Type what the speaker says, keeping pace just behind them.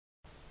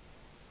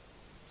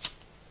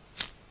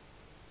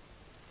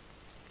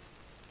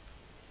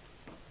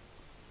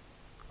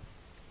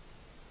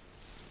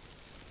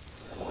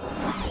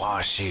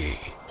Walshy,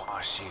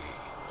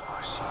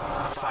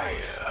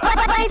 fire.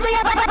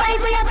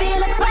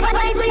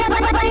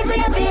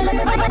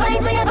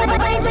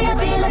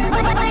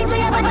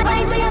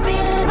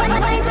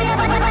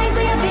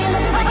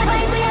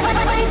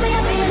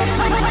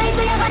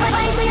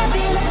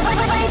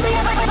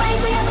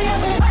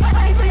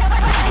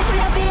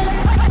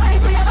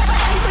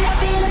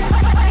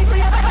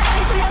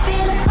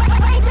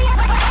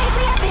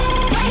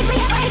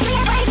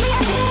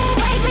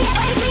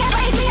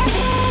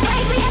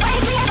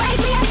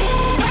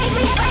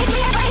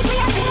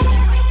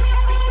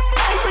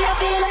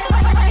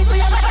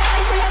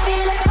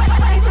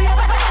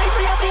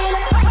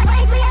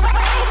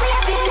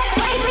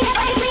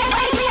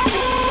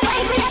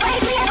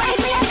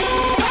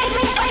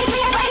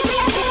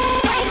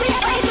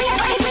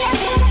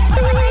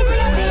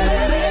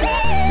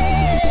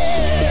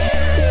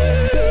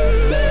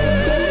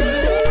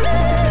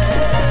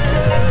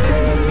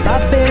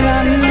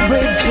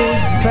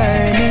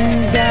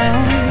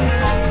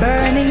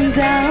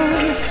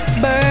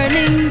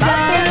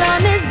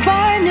 Babylon is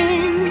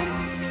burning.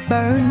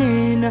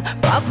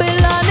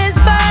 Babylon is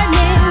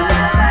burning.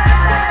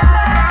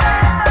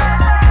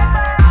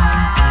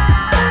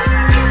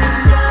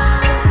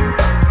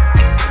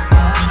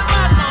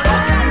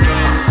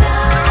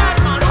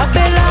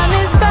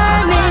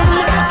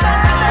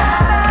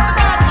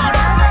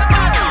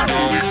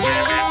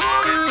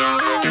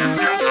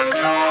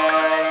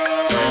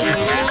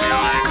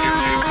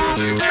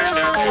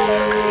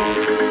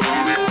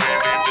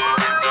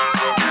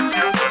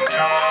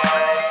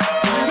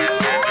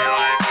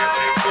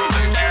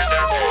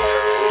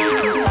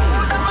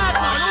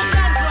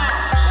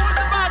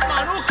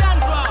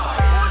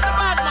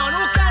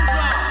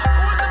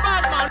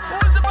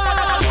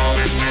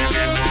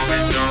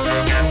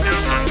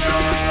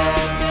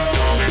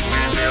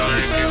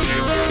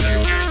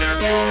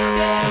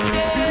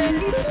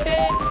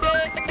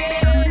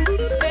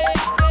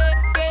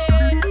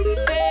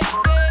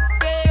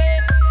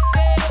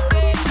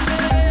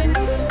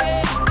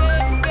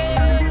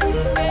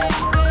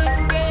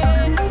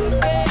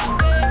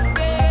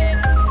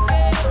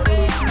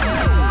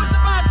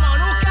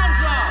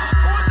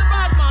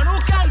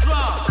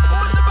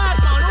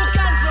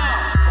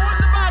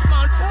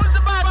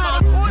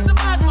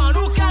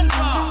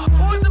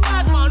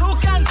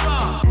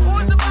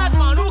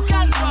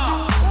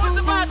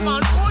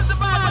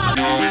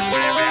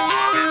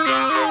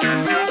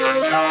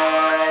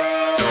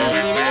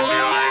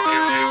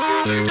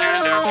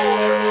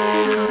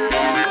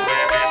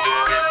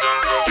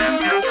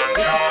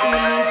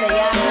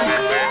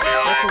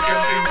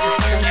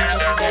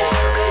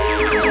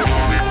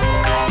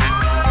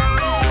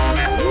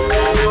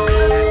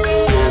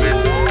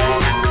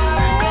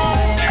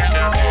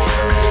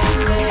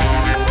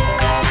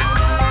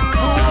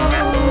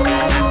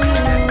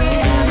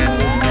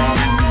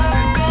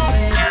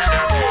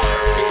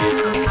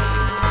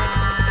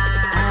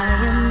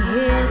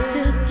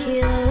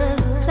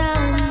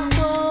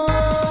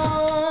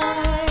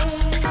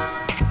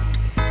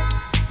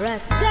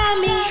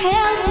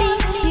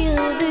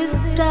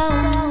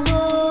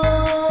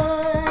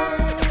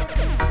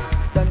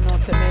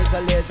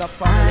 Lazer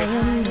family.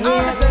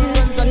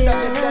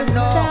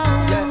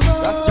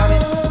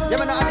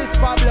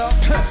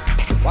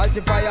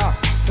 Walshy fire.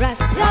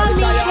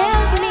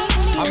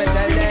 I'ma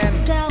tell them.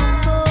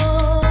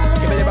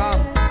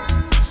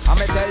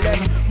 I'ma tell them.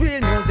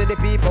 Real music the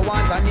people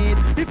want and need.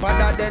 If I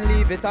die then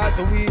leave it all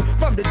to we.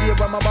 From the day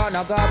when my born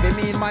I got be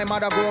mean. My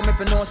mother grow me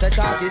for no say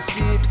talk is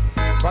cheap.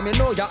 From you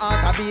know your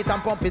heart a beat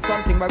and pump is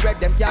something where red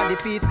them can't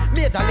defeat.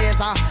 Major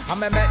Lazer,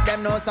 I'ma make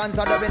them know sons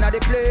are dubbing at the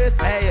place.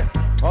 Hey.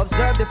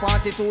 Observe the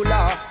party too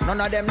law. None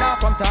of them now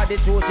come to the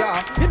truth,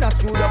 yeah. In a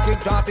studio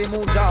quick drop in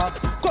move, yeah.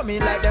 Come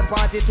in like them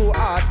party too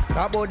hard.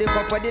 Talk about the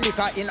cup with the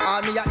liquor in.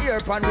 All me a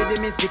earpan with the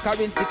me sticker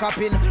in, stick up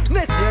in.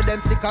 Next year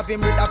them stick up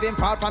him, rid of him.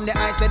 Far from the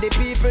eyes of the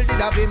people did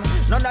have him.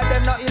 None of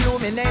them not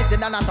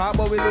illuminated. And I talk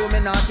about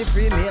Illuminati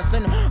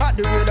Freemason. At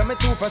the rate of me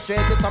too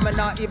frustrated. Some me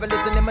not even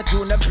listen to my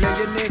tune, them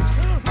playing it.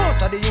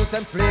 Most of the youth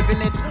them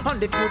slaving it.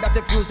 And the few that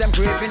refuse them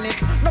craving it.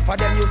 Enough of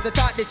them used to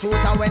talk the truth.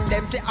 And when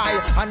them say I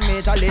and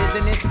Major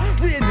Lazer it.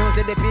 Real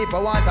music the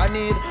people want and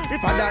need.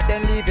 If I that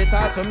then leave it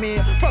all to me.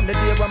 From the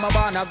day when my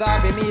born I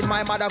got be need.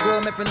 My mother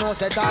grow me for no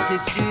say talk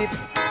is cheap.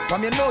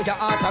 From you know your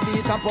heart a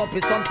beat and pump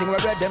is something where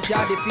red them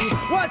can't defeat.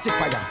 Walshy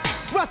fire,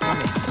 Rasta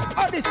me,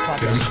 all this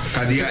problem.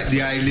 I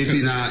live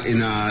in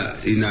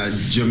a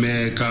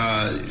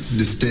Jamaica,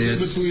 the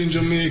States. Between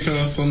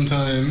Jamaica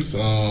sometimes,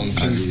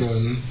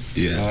 Kingston.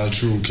 Yeah. All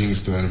through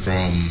Kingston,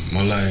 from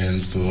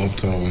Mallions to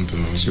Uptown to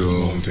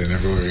Mountain,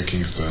 everywhere in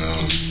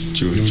Kingston.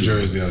 New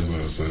Jersey as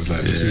well, so it's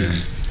like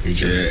between New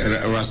Jersey.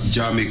 Yeah, Ras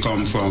Jamie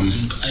come from?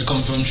 I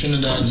come from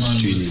Trinidad, man.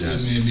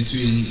 Trinidad.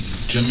 Between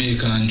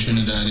Jamaica and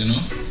Trinidad, you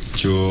know?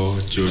 True.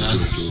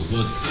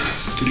 About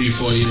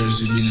 3-4 years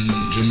we've been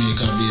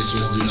Jamaica based,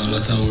 just doing a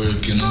lot of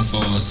work, you know, for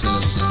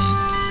ourselves and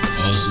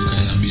also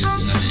kind of based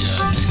in the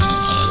yard, doing a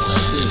lot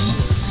of, you know,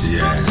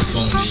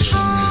 foundation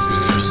with the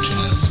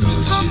Richard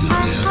Smith and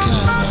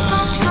Killer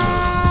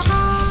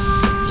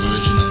We're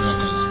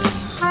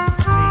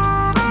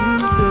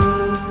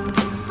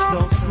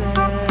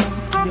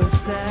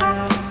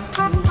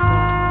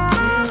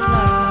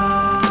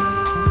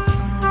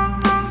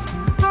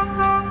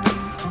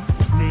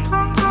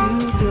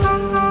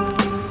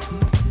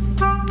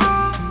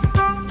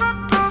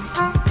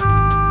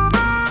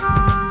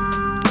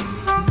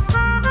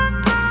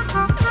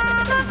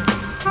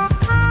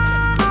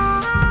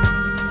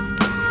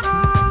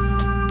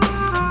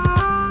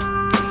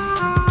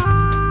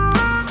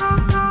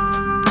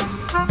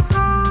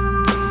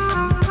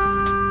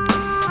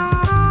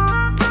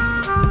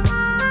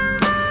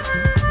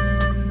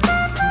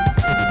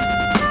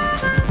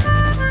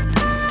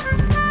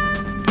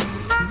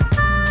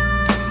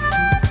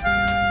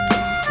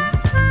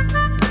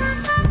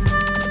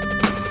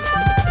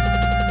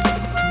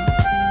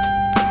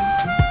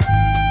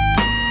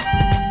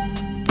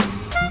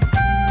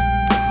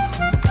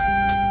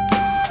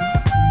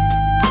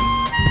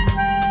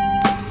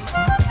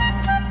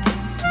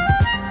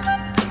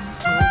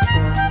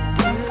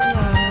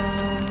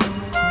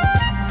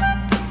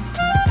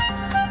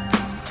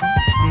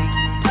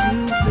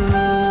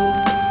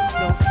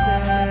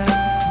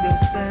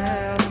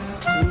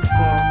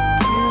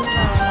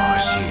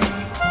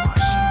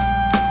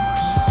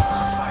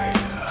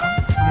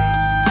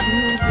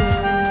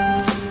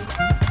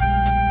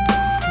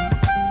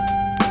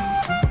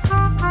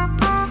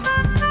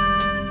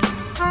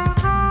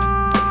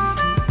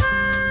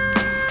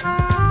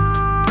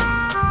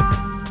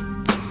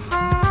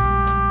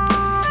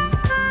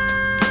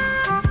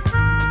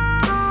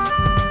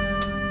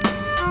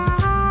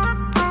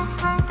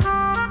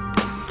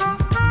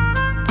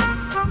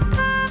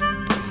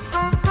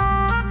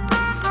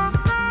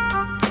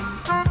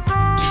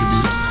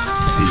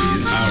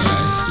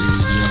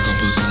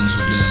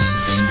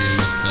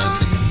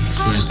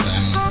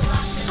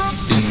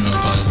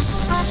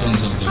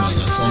dub as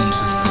a sound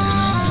system, you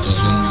know, because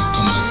when we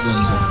come as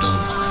sons of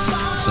dub,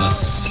 it's a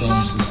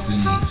sound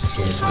system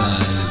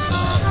style, it's a,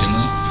 you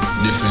know,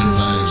 different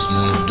vibes,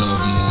 more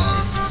dub, more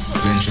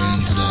venturing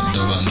into that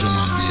dub and drum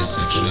and bass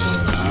section.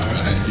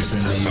 And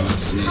differently you would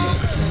see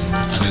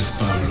Ades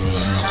Pablo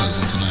and Rockers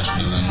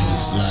International and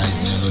it's live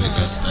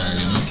melodica style,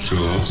 you know.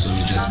 True. So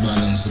we just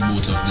balance the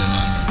both of them,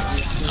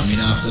 and I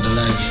mean after the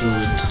live show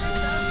with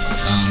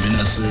in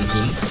a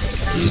circle,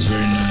 it was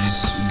very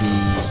nice. We do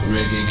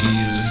reggae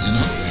gear, you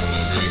know.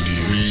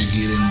 Reggae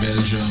gear in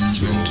Belgium,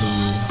 went to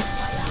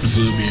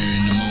Vilbier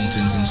in the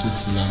mountains in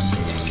Switzerland.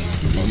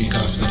 A week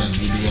after that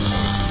we do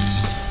what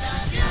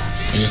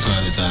you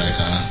call it, like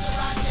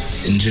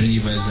in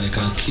Geneva is like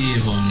a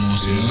cave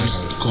almost, you know, it's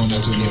corner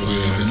 25,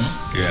 you know.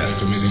 Yeah.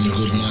 Like a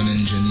good man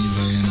in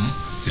Geneva, you know.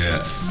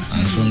 Yeah.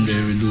 And from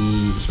there we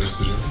do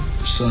Festival.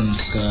 SUNS.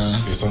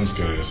 SUNS.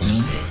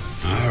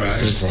 Alright.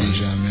 Festival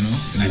jam, you know.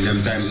 And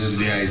them times of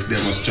the ice, they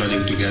was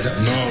studying together?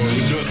 No,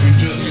 we just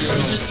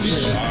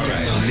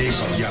Alright, link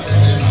up, yeah.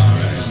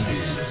 Alright.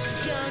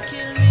 Can't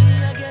kill me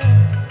again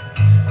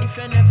if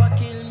you never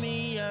kill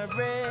me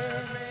already.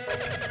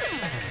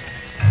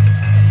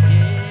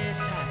 Yes,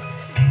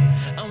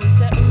 and we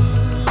say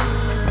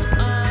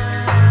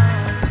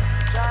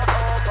drive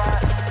over,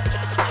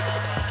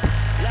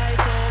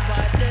 life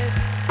over dead.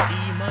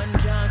 Demon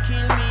can't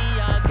kill me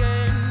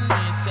again.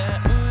 We say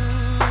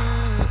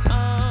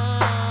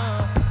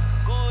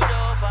good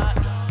over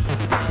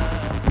evil,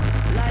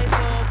 life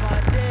over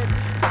dead.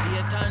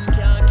 Satan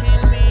can't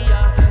kill me.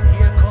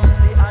 Here comes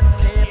the hot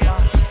stepper.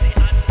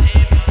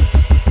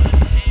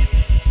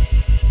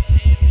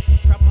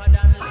 Proper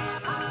than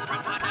later.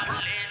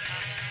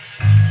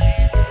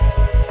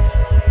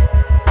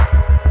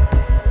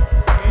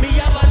 Me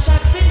have a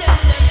chat for them.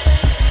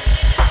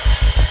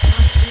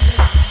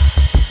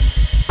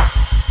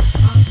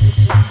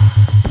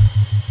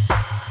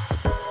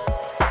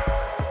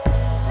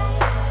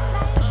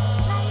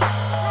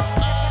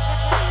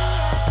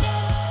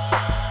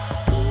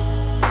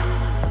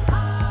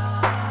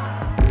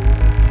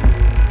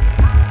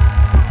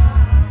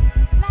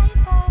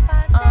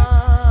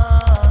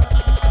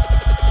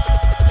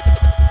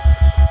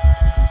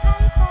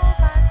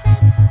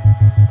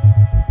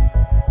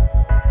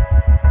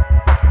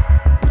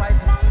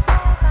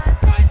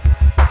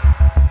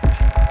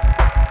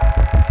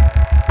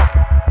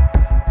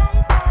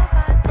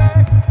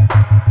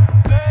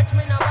 Hurt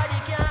me, nobody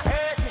can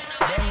hurt me.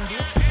 Them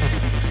this.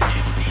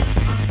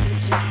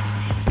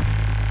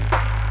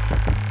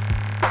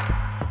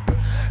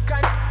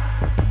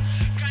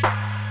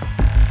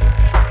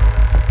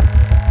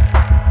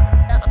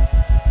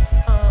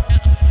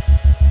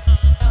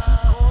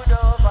 Good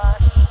over.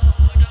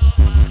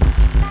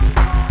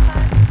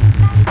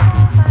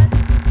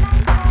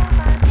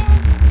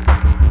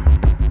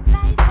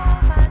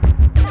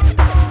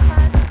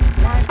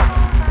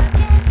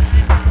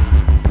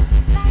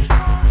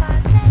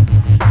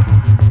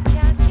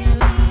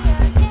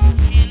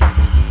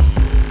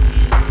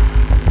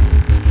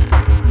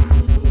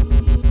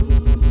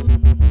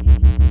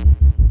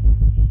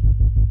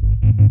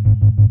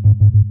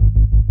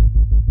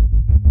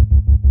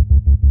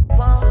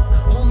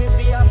 Mummy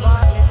for your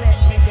back, me bet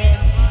me then.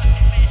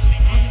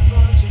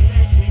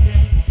 Unfortunately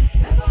then,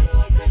 never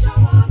know such a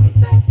want me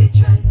set the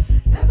trend.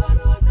 Never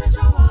know such a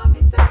want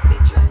me set the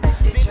trend.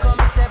 Fi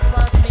come step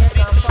past snake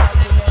and fall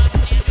to me.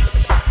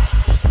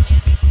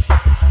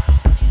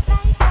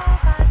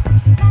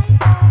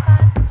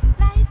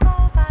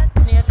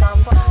 Snake and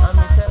fall, and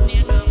me say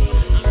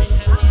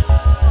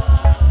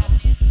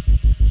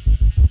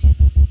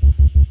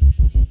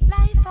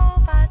Life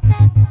over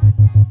death,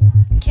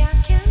 can't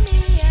kill me,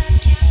 can't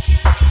kill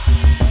me.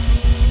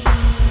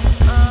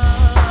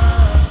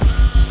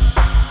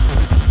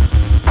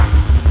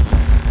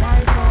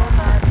 life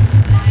over.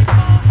 Life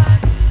over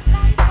again.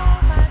 Life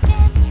over.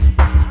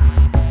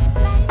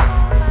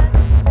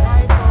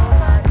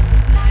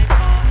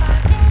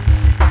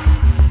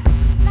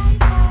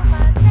 Life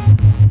over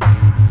death,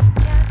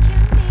 can't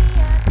kill me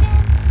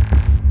again.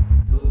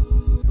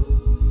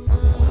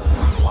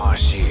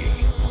 Walshy.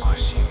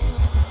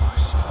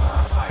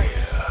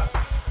 Fire.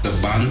 The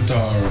band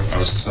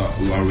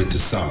or with the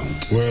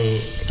sound? Well,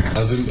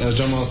 as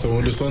Jamal said,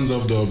 when the Sons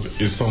of Dub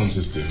is sound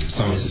system.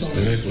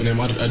 When they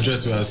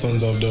address we as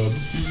Sons of Dub,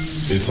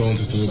 it's sound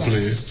system we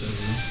play.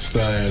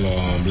 Style,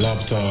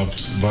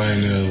 laptops,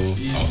 vinyl,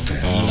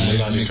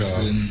 melodica,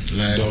 Mixing,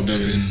 live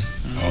dubbing.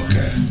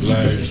 Okay.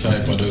 live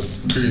type of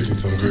just creating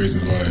some crazy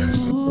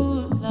vibes.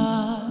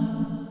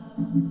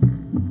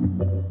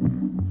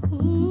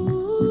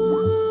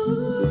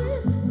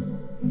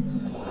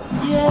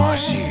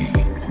 Walshy.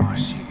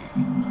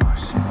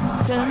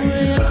 Tell me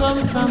where you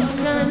come from,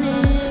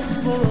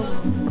 planet boy.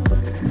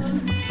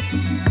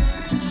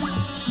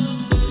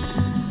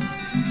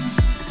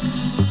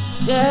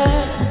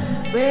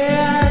 Yeah, where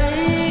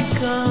I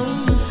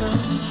come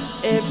from,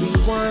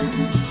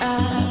 everyone's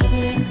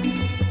happy.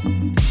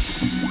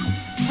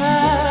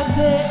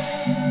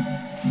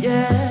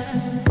 Yeah,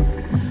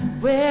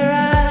 where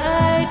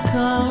I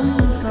come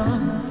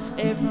from,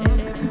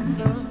 everyone's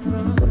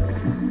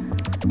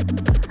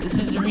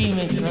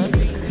remix, man.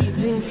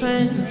 Been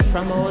friends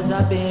from I was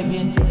a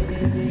baby.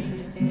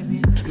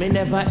 Me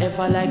never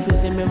ever like to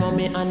see me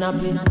mommy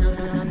unhappy.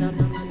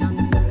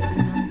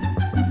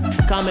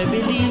 Can me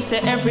believe say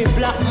every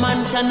black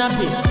man can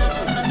happy.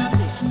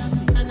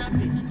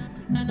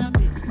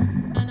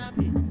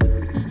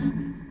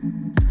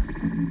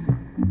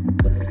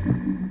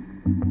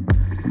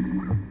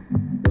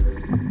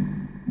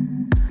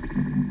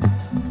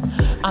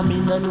 I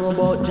mean I know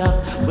about Jack.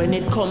 When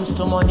it comes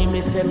to money,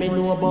 me say me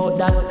know about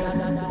that.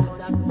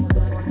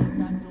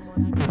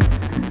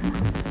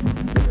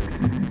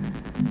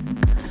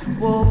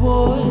 Whoa,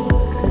 whoa,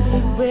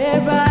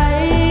 where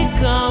I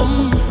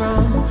come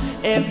from,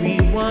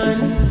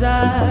 everyone's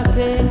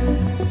happy.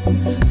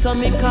 So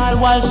me call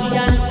Walshy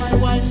and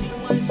Walshy.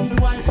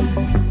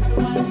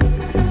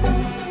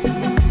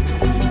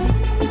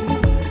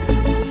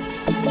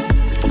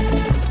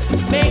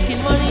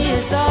 Making money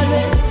is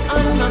always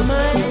on my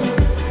mind.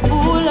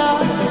 Ooh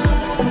Lord,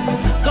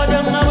 go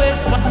down my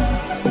waist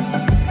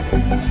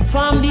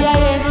from the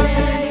IS.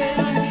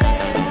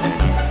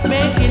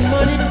 Making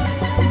money.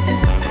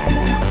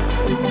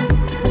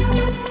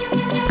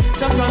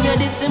 So from your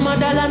this the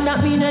motherland,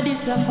 that mean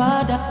this your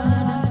father.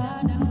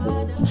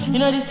 You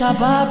know this a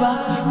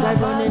baba.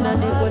 Drive round in the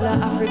whole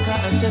of Africa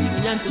and stretch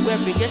me on to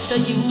every ghetto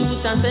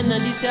youth and send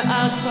this your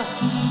ask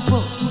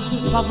for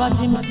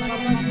poverty.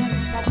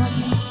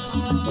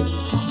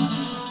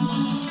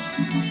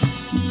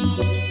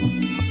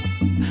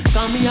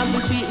 Come here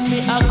for sweeten me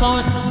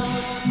account.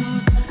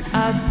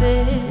 I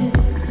say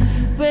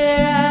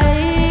where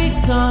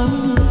I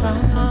come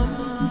from.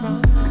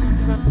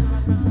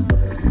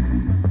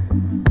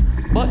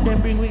 But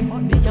them bring we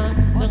beyond,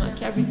 gonna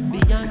carry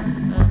beyond.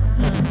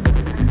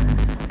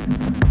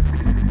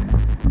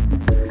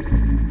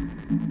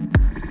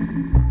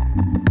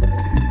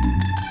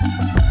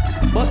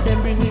 But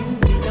them bring we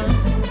beyond.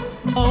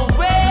 Oh,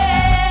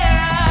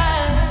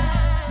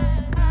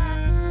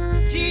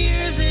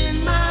 tears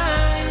in my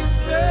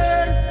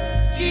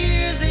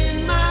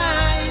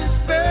eyes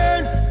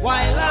burn,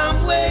 while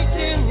I'm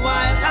waiting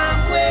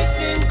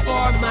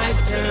for my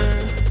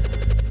turn.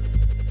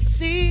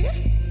 See,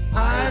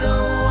 I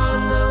don't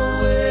wanna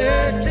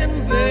wait in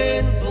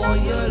vain for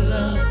your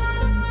love.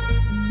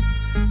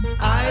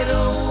 I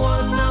don't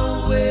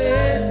wanna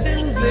wait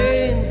in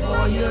vain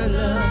for your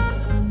love.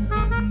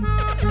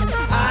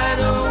 I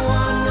don't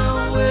wanna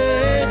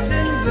wait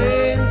in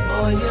vain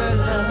for your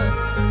love.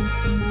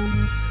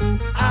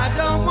 I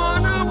don't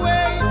wanna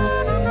wait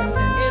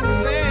in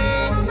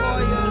vain for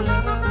your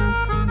love.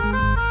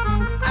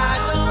 I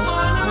don't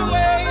wanna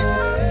wait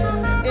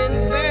in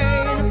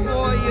vain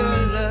for your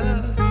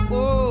love.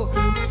 Oh,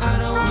 I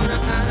don't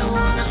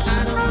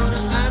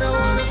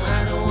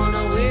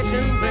wanna wait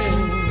in vain.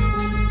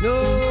 No,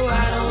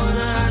 I don't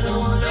wanna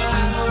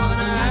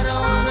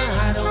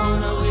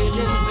wait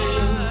in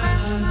vain.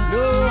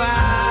 No, I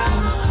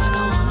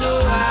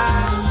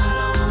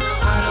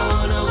don't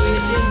wanna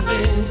wait in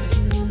vain.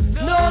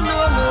 No,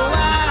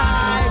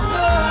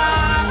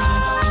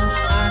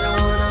 I don't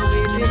wanna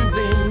wait in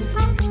vain.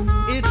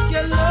 It's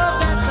your love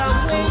that I'm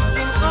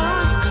waiting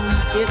on.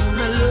 It's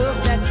my love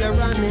that you're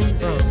running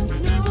from.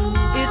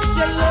 It's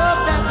your love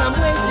that I'm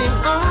waiting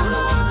on.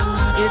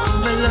 It's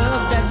my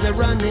love that you're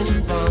running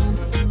from.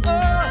 Oh,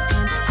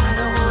 I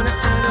don't wanna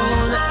wait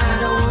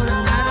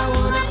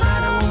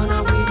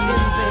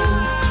in vain.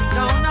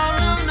 No, I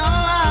don't wanna wait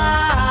in vain. No,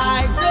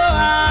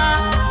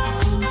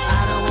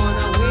 I don't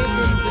wanna wait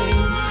in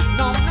vain.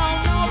 No, I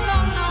don't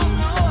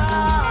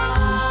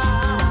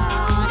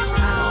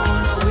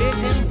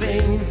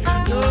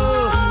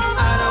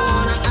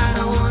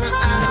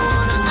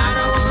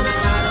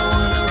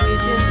wanna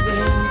wait in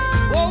vain.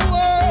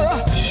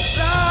 Oh,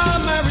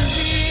 summer is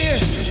here,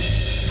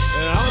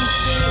 and I'm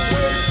still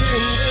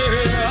waiting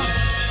there.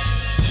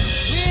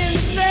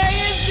 Winter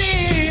is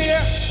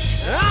here,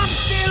 and I'm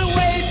still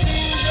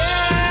waiting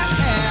there.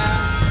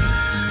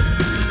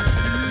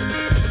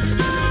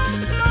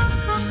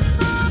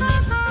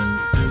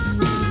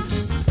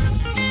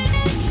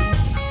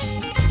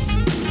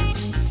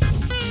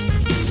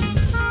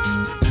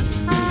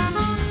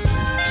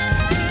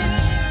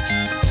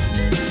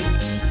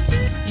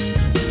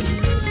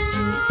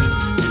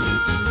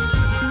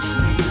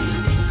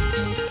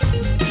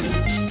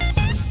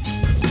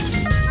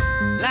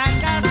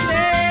 Like I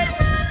said,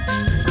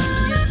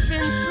 it's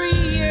been 3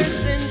 years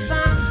since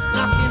I'm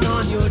knocking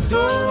on your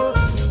door,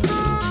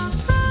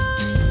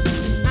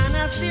 and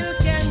I still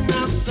can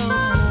knock some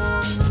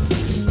more.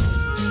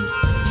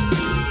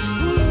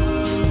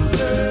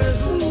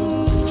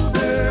 Ooh,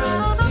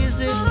 girl, is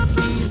it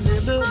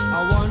feasible? I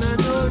wanna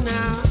know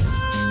now,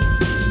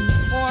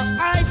 for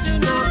I to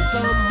knock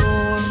some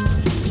more.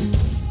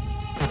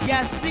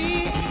 Yeah, see,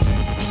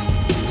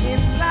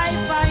 in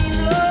life I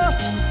know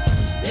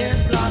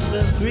there's lots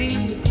of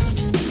grief,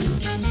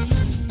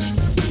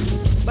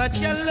 but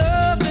your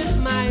love is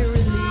my relief.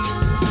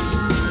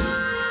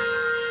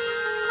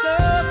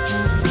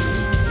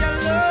 Your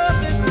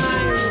love is my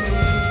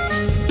relief.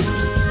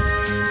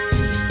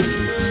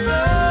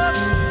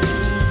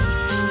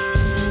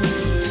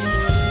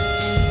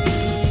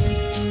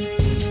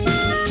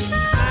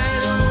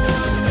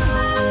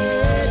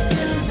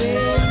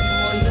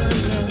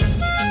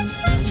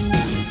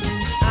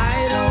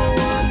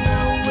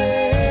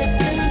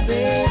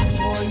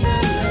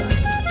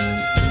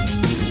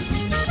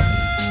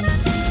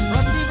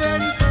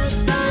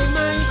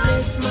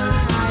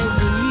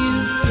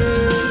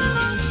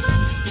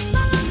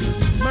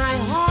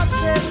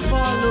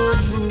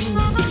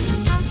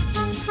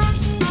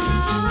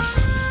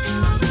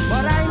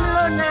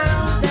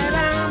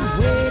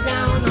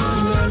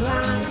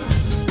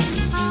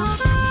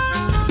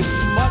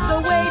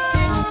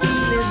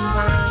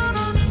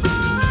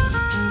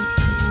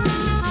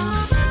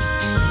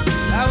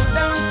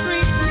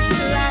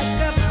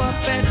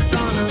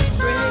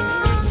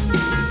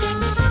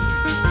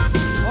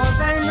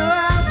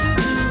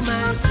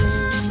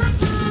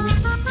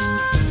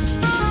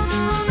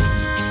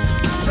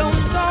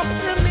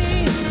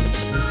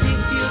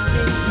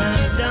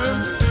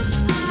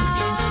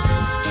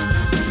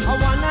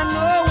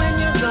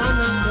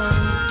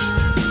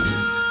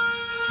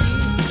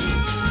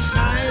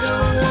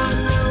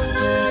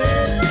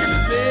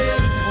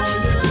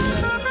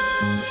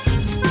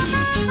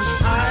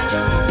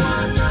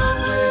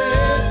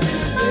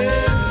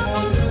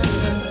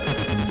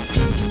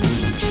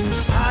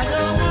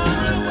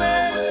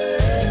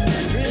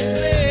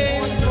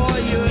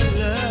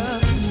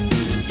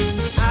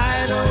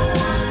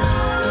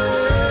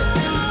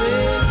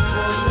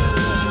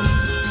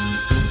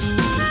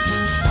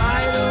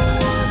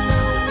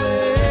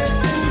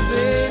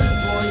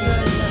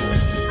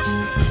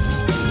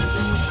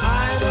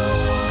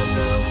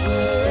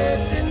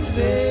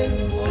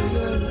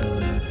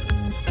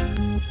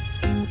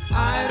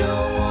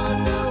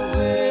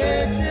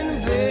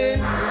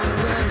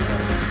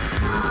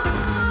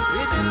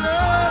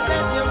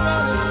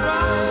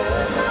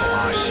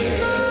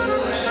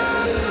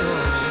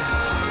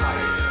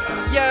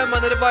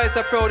 Under the voice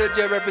of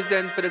Prodigy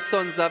represent for the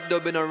sons of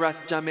dubbing and Ras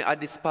Jammy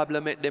at this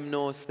Pablo make them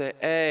know say,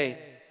 hey,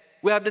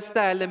 we have the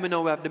style, them, you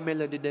know, we have the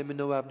melody, them, you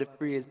know, we have the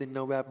phrase, you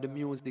know, we have the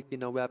music, you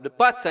know, we have the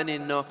pattern, you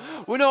know.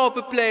 We know how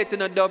to play it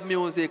in a dub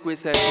music, we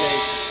say play.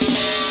 Yeah.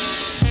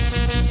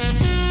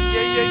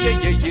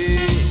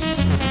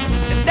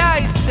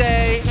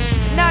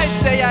 And I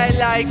say I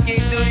like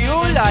it, do you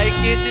like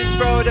it? It's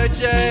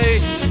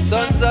Prodigy.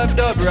 Sons of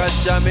dub,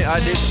 Ras Jammy at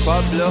this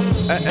Pablo.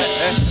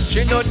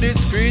 She not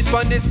discreet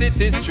on the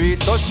city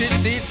street, so she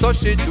see it, so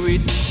she do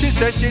it. She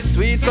says she's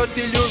sweet, so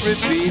till you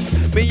repeat.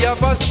 Me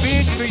have a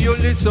speech for you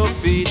listen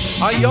feet.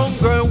 A young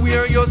girl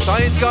wear your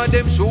size, got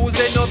them shoes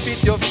and no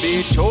fit your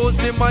feet. Chose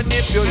to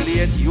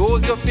manipulate,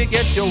 use you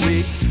forget your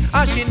weak.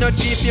 And she not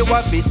cheap, you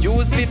have it,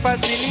 use me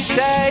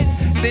facilitate.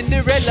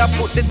 Cinderella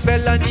put the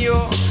spell on you.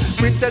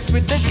 Princess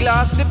with the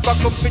glass, the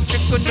back up in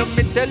chicken,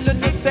 me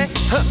tellin' you say,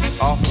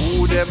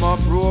 who them a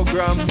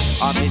program?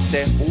 Me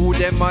say, who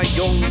them a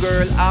young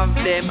girl have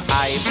them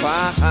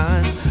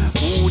iPad?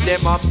 Who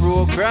them a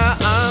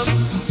program?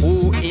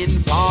 Who in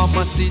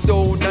pharmacy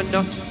down and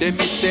them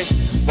me say,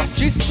 watch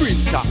his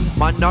sprinter,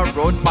 man a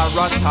run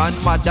marathon,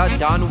 madder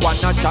than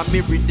wanna jam me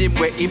rhythm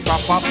where him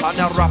papa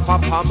pan a rap a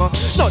pam.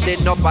 No they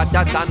no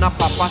better than a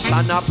papa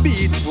son a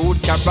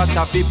beetroot carrot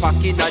a be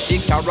packing a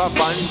the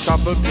caravan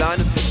travel plan.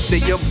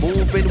 Say you're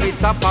moving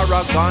with a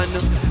paragon,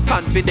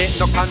 confident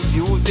no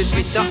confuse it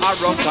with no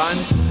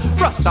arrogance.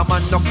 Rasta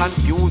man no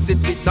confuse it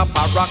with no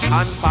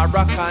paracan.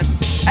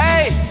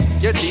 Hey,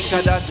 you think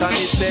of that and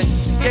me say,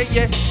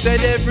 yeah,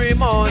 said every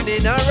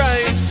morning I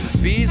rise.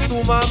 Peace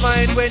to my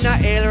mind when I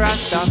hail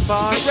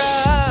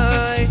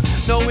Rastafari.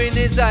 Knowing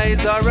his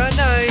eyes are a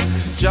night.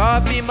 Jah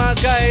be my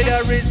guide,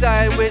 I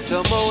reside with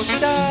the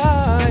Most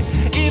High.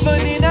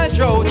 Even in a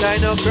drought I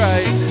no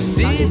cry.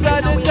 These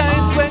are the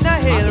times when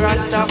I hail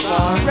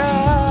Rastafari.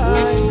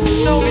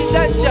 Knowing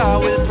that Jah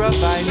will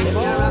provide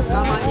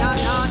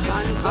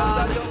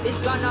it's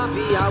gonna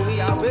be a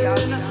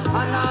weeping and a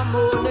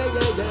moaning.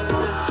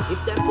 If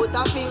them put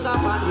a finger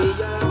on the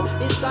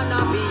earth, it's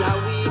gonna be a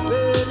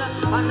weeping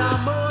and a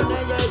moaning.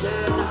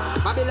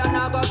 Babylon a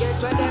go get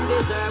where them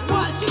deserve.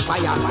 Watch it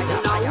fire.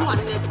 Now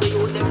oneness the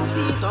youth them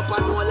seat up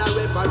and all a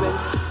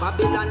reference.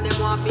 Babylon them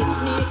want to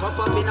sneak up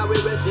in our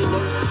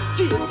residence.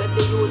 Feel said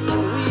the youth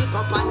them weak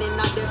up and in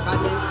a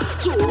decadence.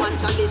 2 and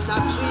chalice a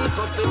tweak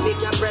up to pick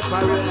your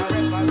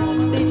preference.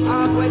 The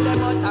talk where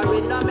them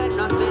uttering no make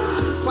no sense.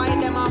 Fight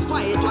them a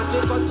fight what we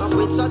cut up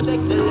with such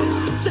excellence.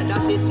 Say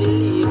that it's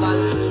illegal.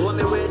 Show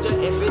me where's your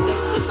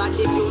evidence. This and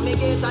the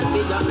fumigation be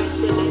your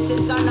pestilence.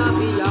 It's gonna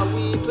be a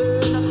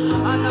weeping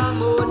and a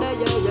moaning.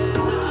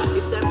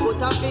 If them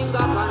put a finger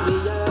on the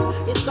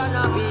earth, it's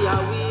gonna be a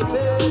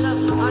weeping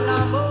and a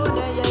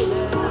moaning.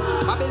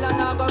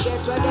 Babylon a go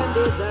get where them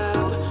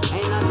deserve.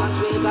 Ain't not a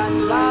swig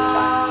and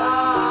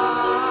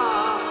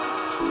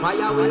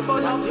fire will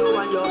burn up you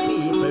and your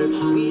people.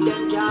 We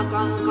them can't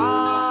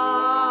conquer.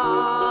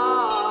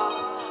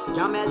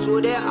 Camel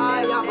through the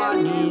eye of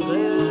an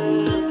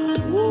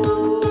evil.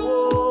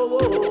 Whoa.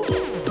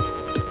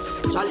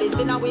 Chalice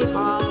in a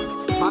weapon.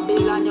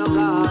 Babylon you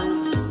gone.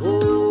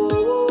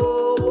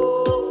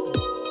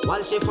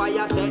 Walshy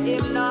fire say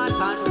him not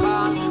and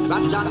calm.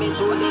 Ras Jammy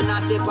through the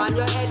natty pan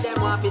your head.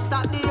 Them want to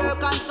stop the air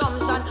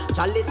consumption.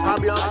 Chalice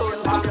Pablo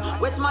gun from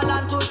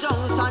Westmoreland to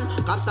Junction.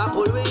 Cops a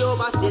pull we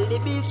over. Still the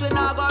beast we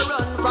not go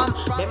run from.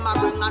 Them a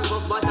bring and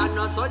puff but I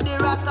know so the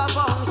Rasta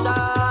function.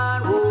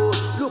 Whoa.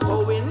 Look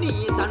how we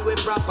neat and we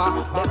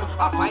proper. Them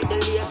a fight the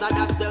laser,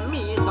 that's the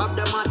meat of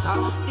the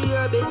matter. The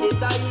herbit is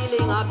the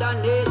healing of the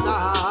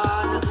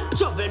nation.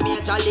 Shovel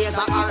major laser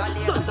or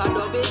sons of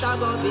dub it a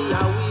go be a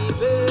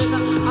weeping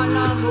and a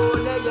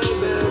moaning.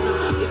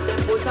 If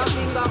them put a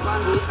finger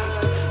on the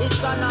earth, it's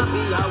gonna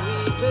be a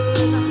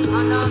weeping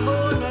and a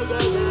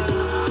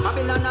moaning.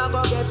 Babylon a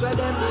go get where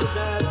them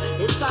deserve.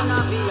 It's gonna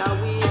be a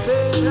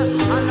weeping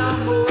and a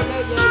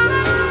moaning.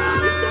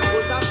 If them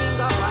put a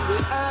finger on the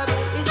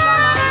earth, it's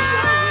gonna be a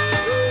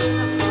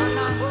weeping and a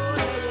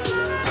moaning.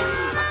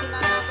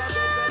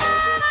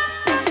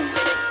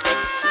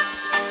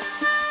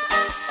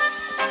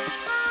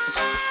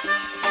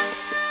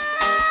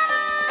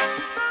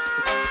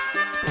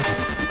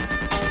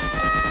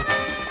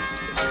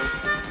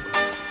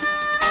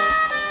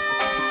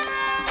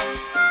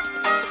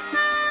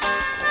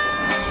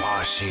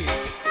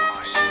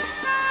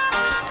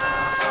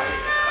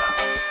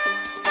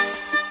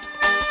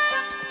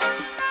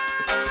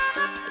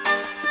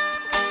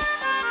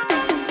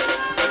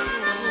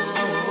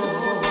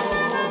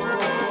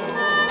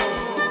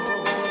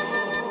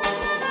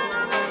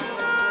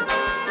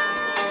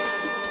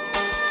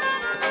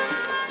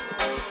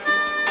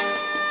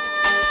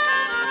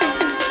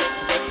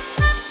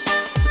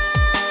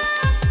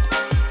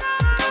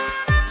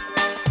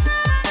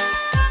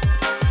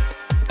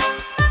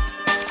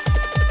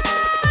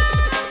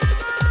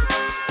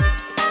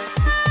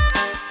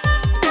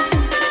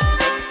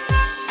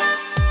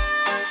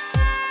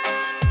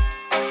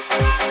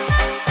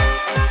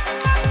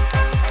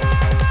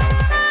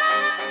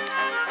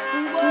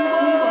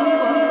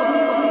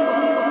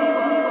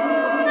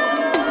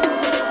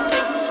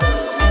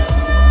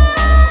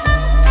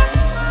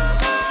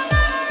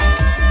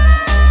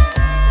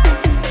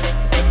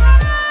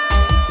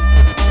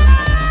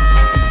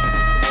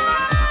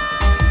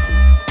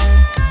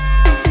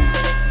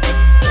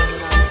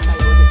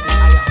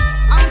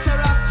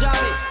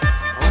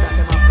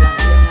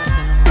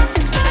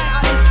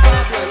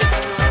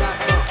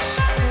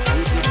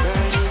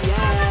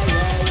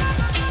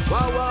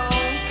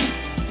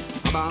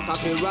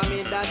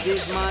 that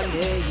is my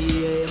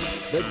name.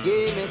 The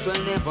game, it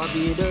will never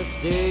be the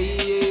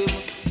same.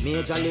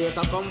 Major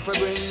Lazer come for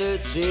bring the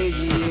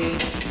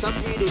change. So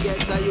free to get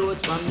the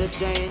youth from the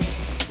chains.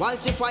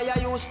 Walshy fire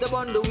used to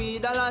burn the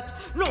weed a lot.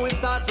 Now it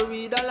start to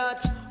read a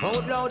lot.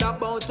 Out loud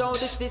about how the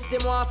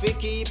system want to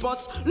keep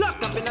us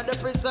locked up in the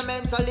prison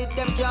mentally,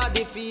 them can't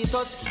defeat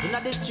us. In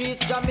the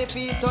streets, jam me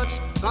feet touch.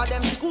 Cause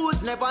them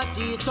schools never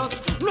teach us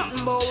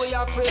nothing but we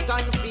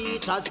African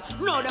features.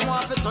 Now them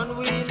want to turn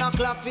we in a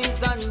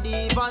clappies and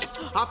divas.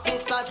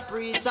 Officers,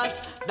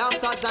 preachers,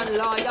 doctors and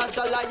lawyers.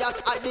 The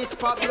liars at this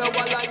Pablo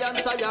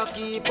Alliance I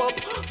keep up.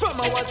 From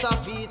us a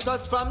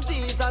fetus, from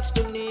Jesus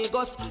to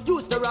Negos.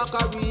 Used to rock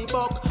a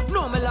Reebok.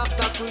 No me locks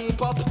a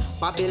creep up.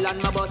 Babylon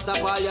my bust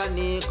up all your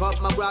neck up.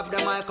 My grab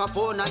the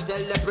microphone and tell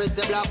the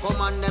pretty black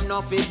command them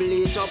no fi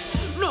bleach up.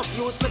 No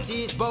use me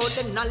teach bout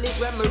the knowledge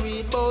when me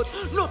read bout.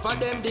 No for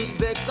them did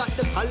vex at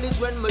the college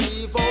when me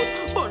leave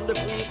out. Bun the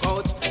freak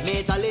out,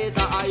 Major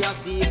Lazer I a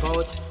seek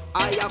out.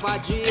 I have a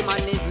dream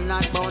and it's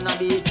not bound to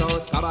be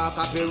toast.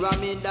 Kabaka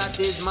pyramid, that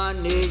is my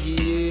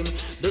name.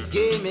 The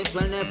game, it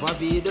will never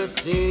be the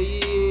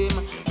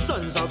same.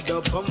 Sons of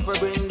dub come for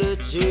bring the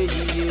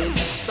change.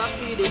 So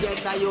free to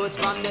get a youth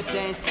from the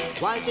chains.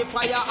 Walshy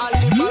fire all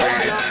the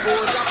barrel of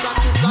foes. A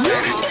practice on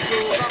them of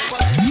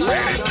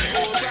yoga.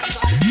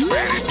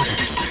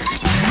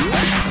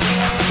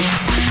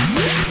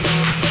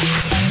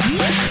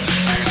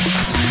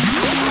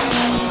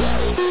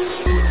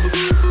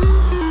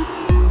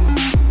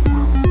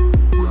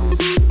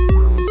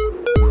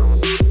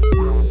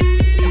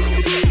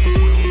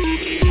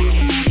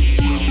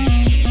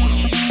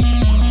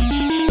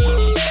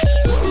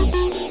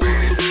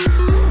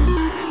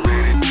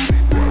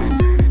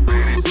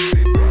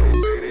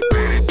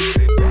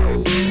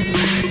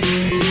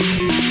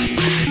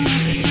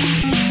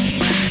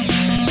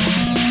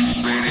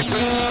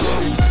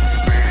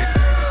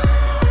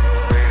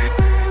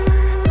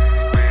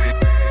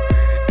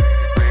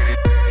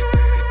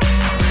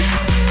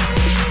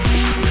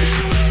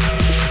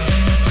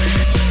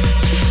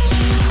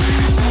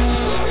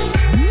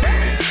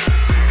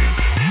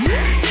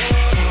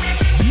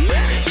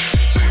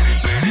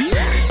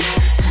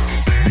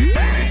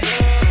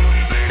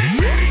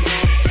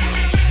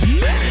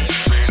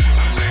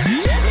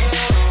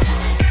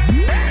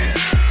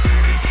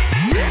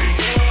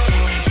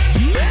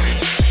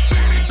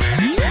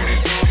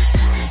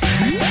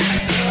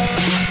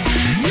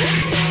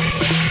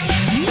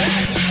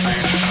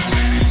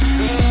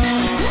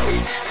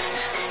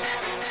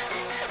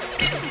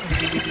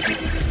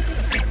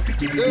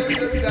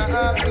 Position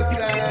on the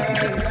foes.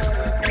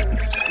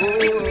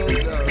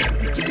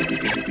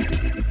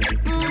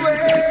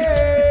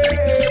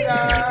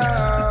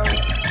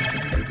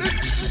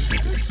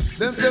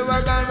 Them say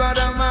we're gone for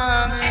the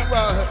money,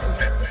 but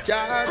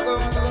can't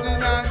come to the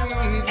night.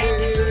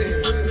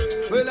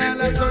 Well, I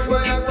like some boy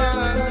I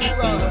want.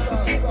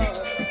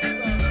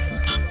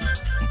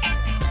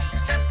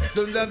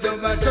 Some of them don't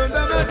buy, some of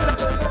them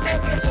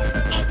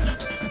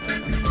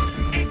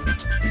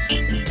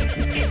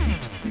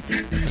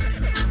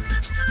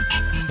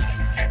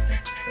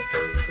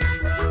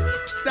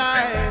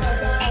style.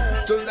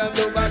 Some of them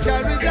don't buy,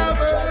 carry the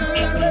world.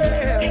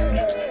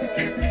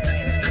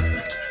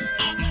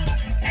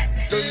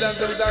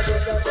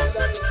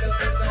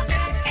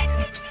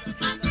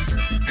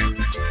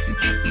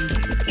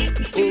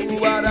 Oh,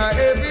 what a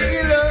heavy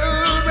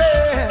load,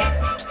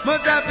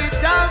 must have been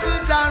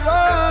champions and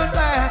road,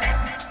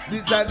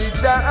 these are the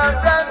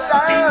champion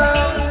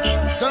sound.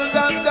 Sons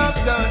of them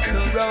turn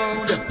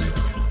around.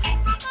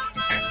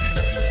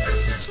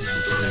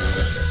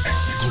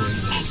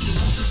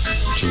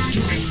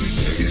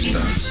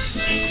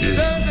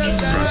 Yes,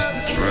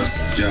 Russ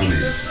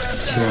Jammy.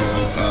 So,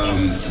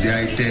 I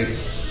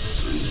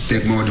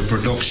take more the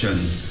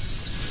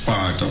productions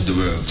part of the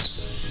works.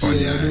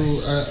 Yeah,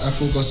 I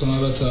focus on a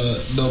lot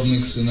of dub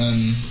mixing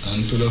and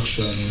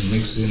production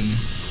mixing,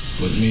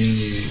 but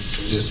mainly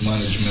just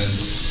management.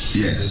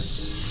 Yeah.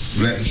 Just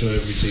making sure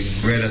everything.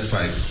 Where that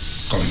vibe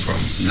come from?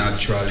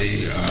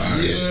 Naturally?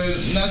 Yeah,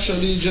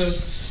 naturally.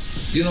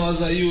 Just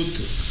as a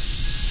youth,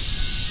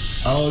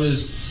 I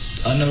always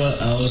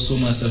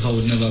told myself I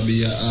would never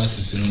be an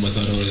artist, but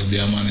I'd always be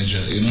a manager,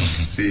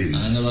 See.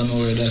 I never know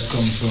where that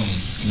comes from,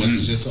 but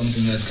it's just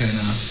something that kind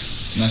of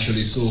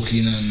naturally soak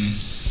in, and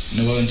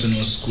never went to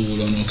no school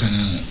or no kind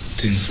of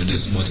thing for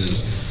this, but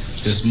it's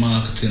just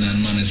marketing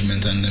and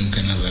management and them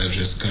kind of vibes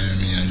just carry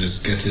me, and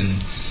just getting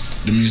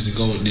the music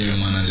out there,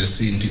 man, and just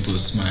seeing people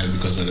smile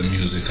because of the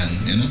music, and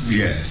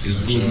yeah,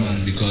 it's good,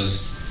 man,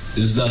 because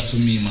it's that for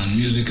me, man.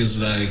 Music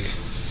is like,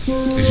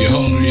 if you're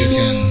hungry, you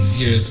can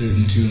hear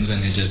certain tunes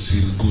and you just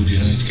feel good, it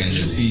can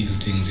just heal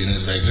things,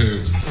 it's like herb,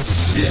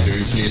 like a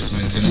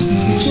replacement,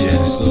 Yeah.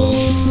 So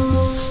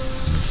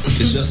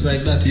it's just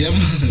like that, yeah,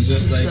 man. It's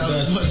just like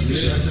that.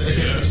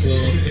 Yeah. So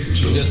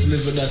just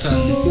live with that,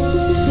 and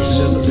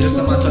it's just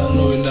a matter of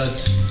knowing that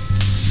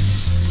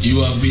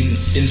you have been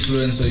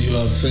influenced or you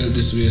have felt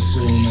this way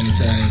so many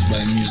times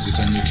by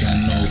music, and you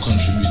can now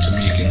contribute to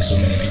making so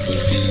many people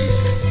feel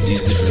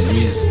these different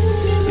ways.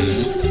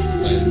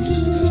 By by the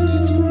music and then.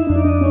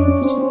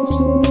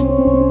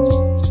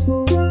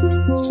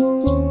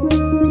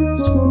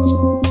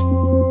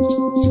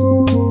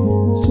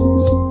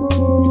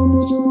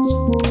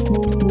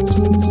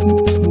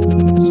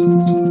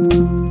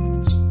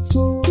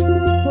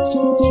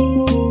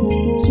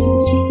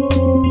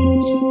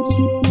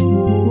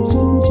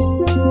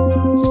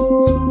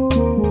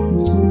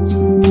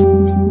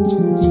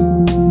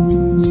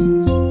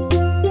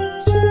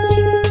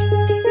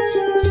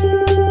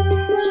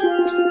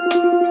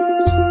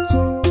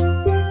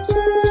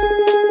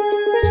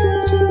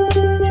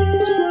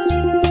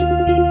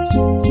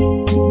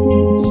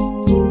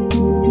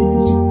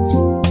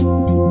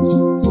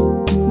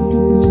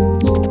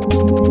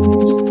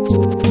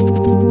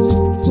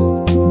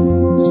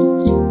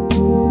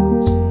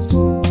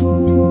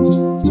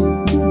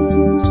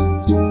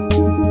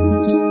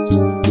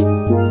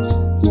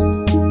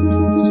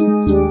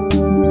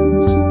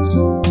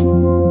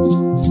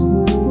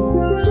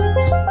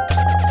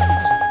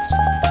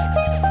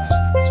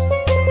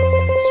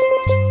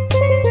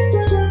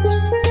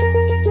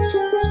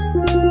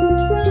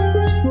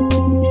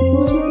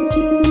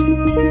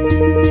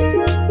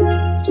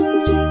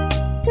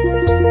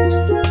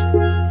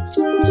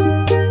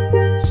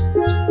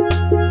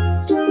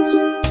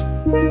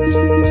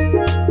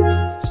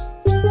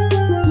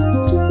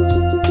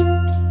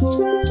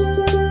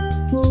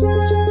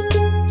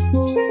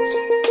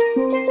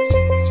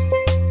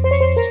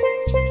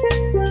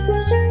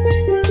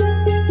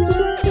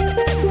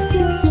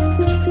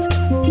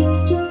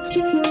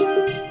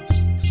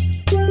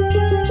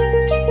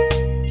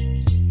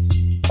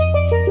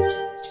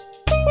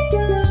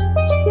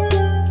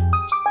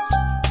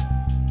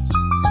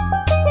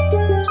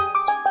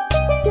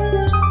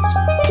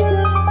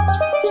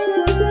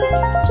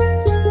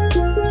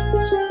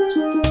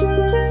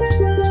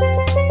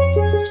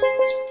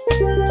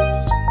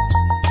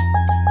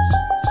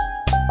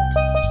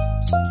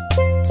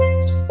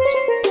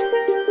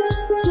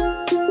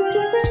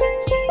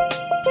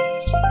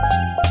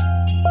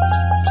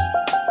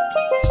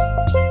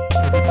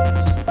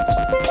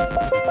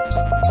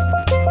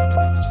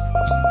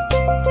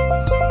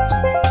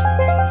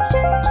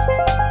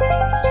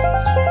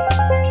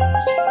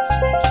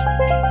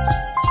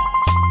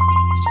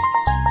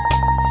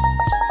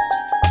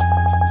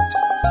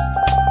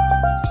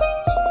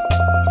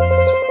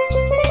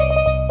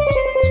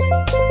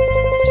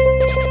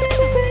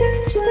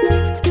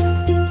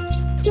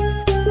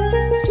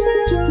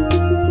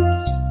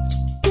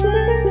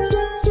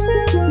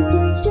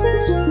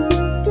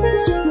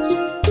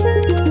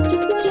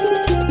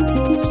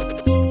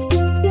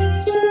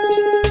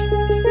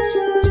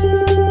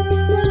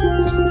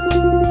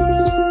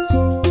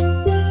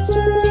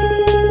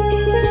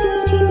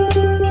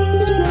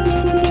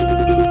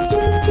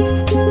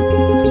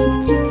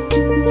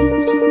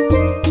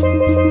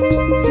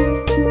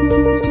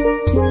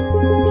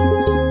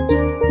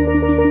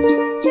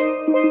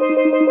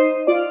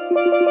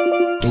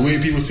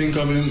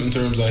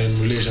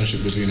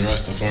 Between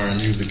Rastafari and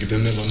music, if they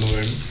never know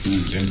him,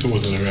 then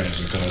totally right,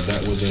 because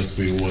that was just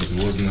who he was.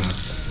 It wasn't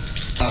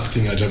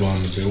acting a job on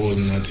me, so it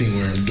wasn't a thing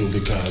where him do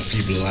because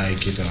people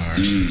like it, or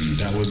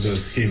that was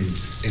just him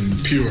in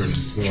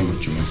pureness. So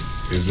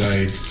it's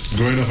like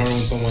growing up around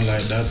someone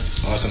like that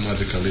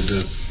automatically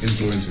just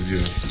influences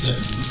you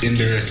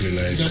indirectly.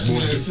 Like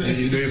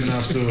you don't even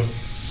have to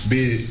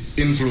be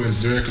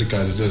influenced directly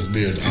because it's just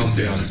there, the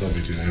ambience of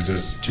it. You know, it's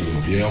just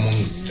you're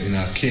amongst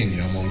a king,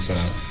 you're amongst an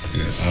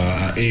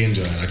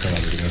angel, I call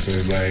it. You know? So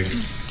it's like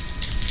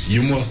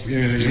you must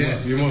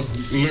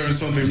learn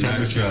something from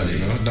this guy,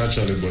 you know,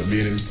 naturally. But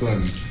being his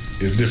son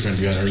is different.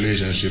 We had a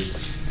relationship.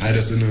 I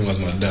just didn't know him as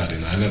my dad.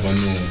 You know, I never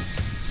knew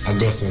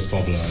Augustus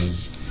Pablo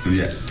as to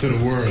the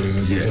world. You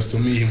know, but just to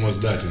me, he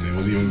was that, and it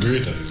was even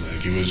greater. It's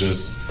like he was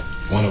just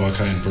one of a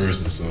kind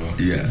person. So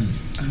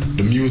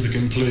the music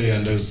and play,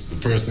 and just the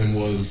person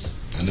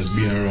was, and just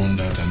being around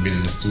that and being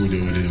in the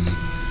studio with him,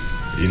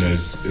 you know,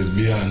 it's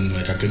beyond,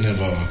 like, I could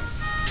never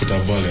put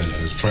a value on that.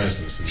 It's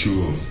priceless. True,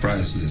 so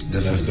priceless.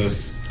 Definitely.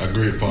 That's a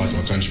great part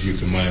of contribute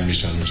to my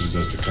mission, which is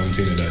just to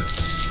continue that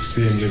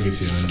same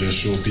liberty and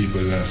just show people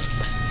that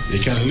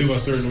you can live a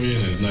certain way,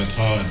 and it's not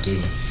hard to.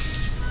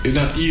 It's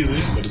not easy,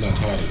 but it's not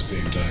hard at the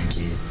same time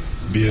to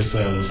be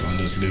yourself and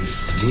just live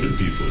good with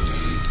people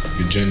and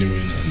be genuine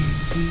and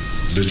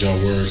do your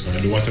works or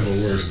do whatever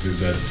works is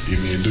that you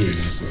may do it.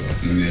 So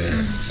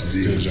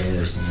still your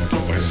works no matter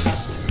what it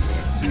is.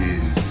 So,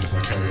 just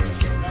a carry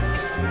on your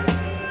works.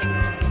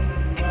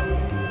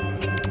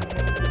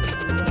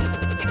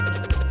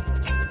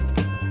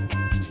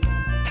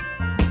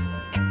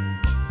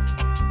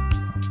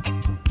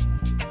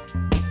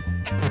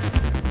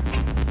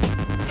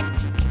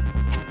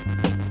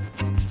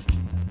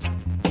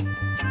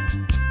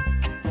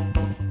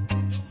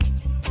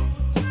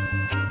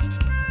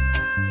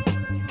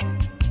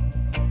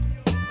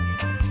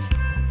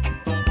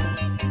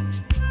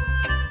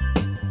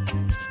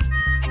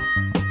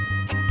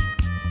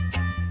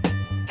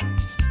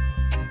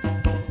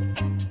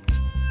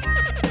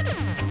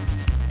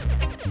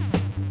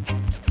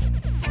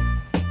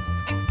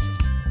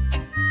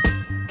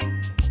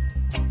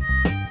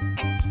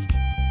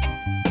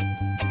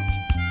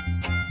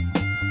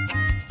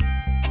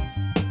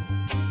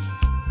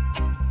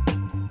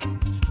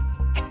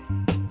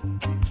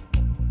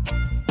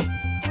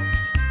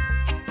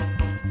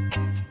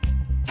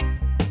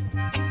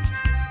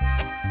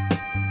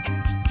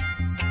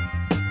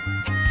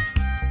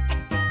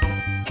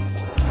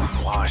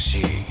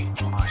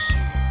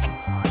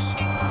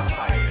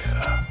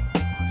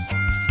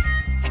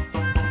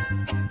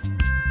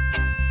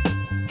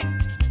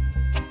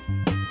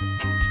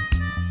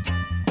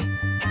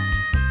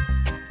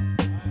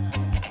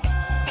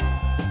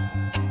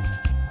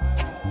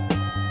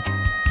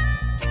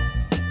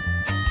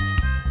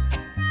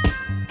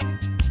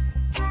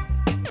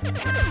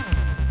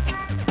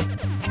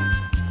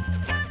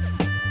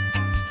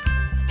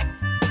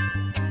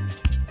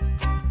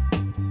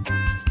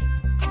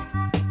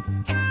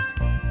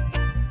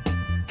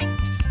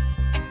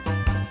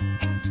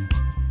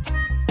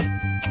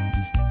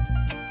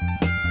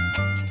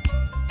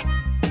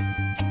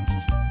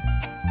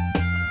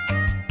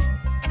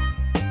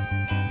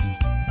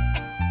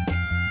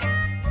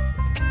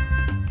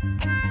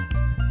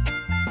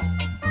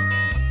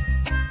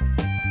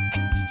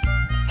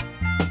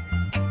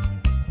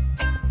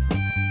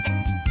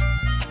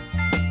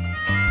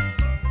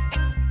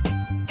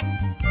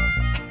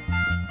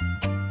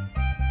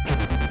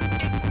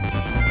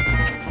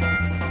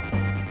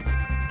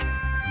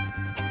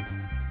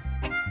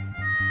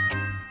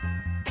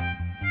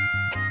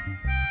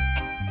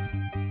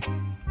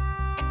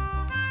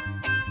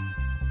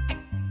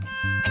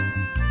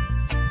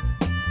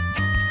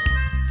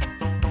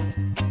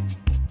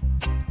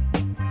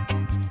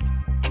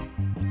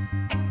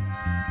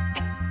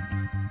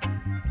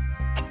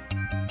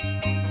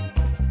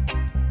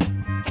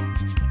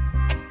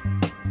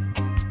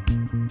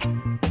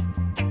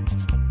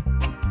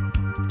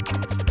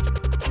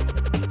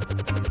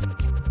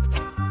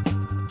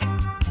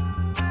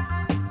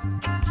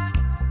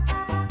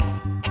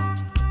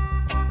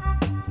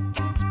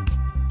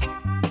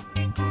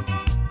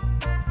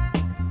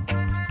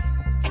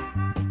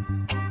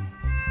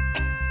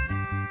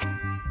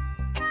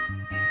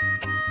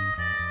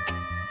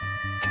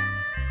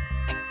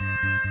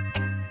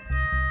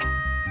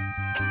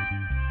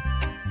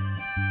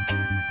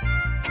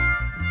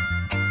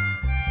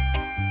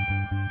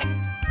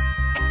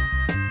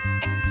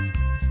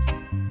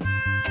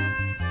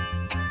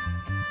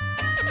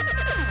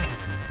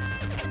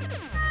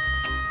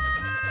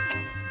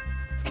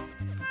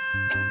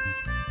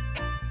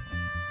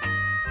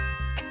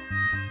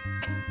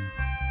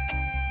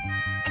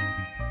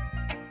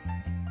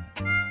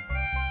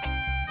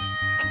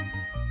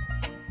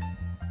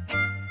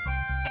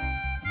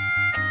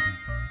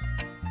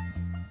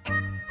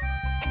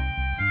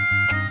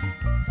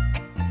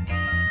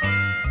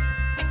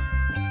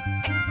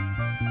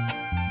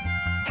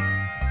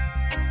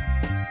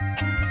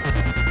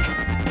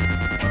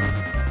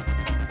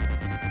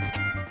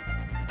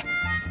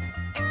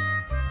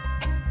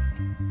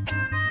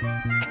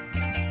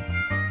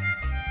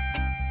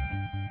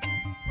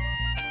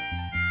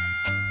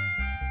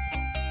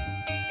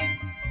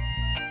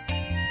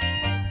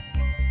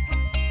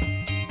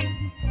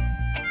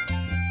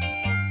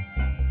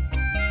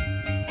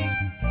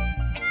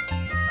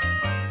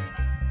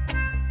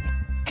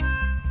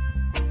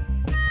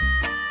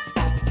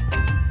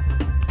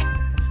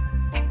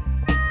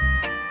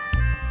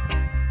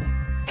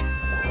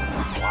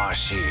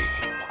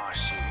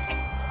 Walshy,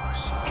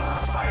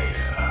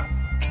 fire.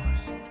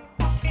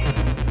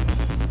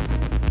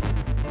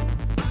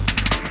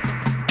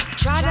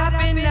 Trod up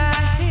in the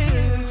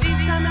hills, is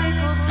a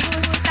maple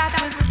fruit that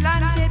was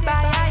planted by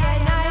I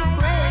and I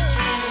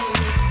brethren.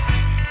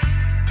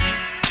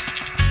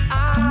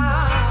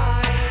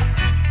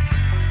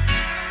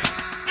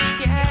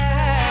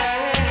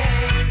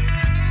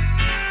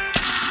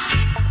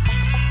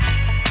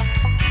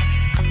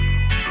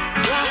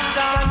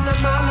 Rasta on the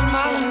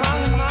mountain.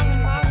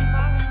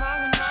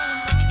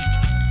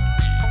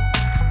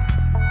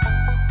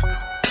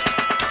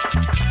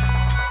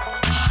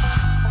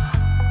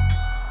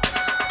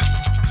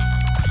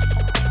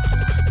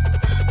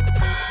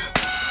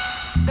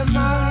 The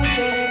mountain.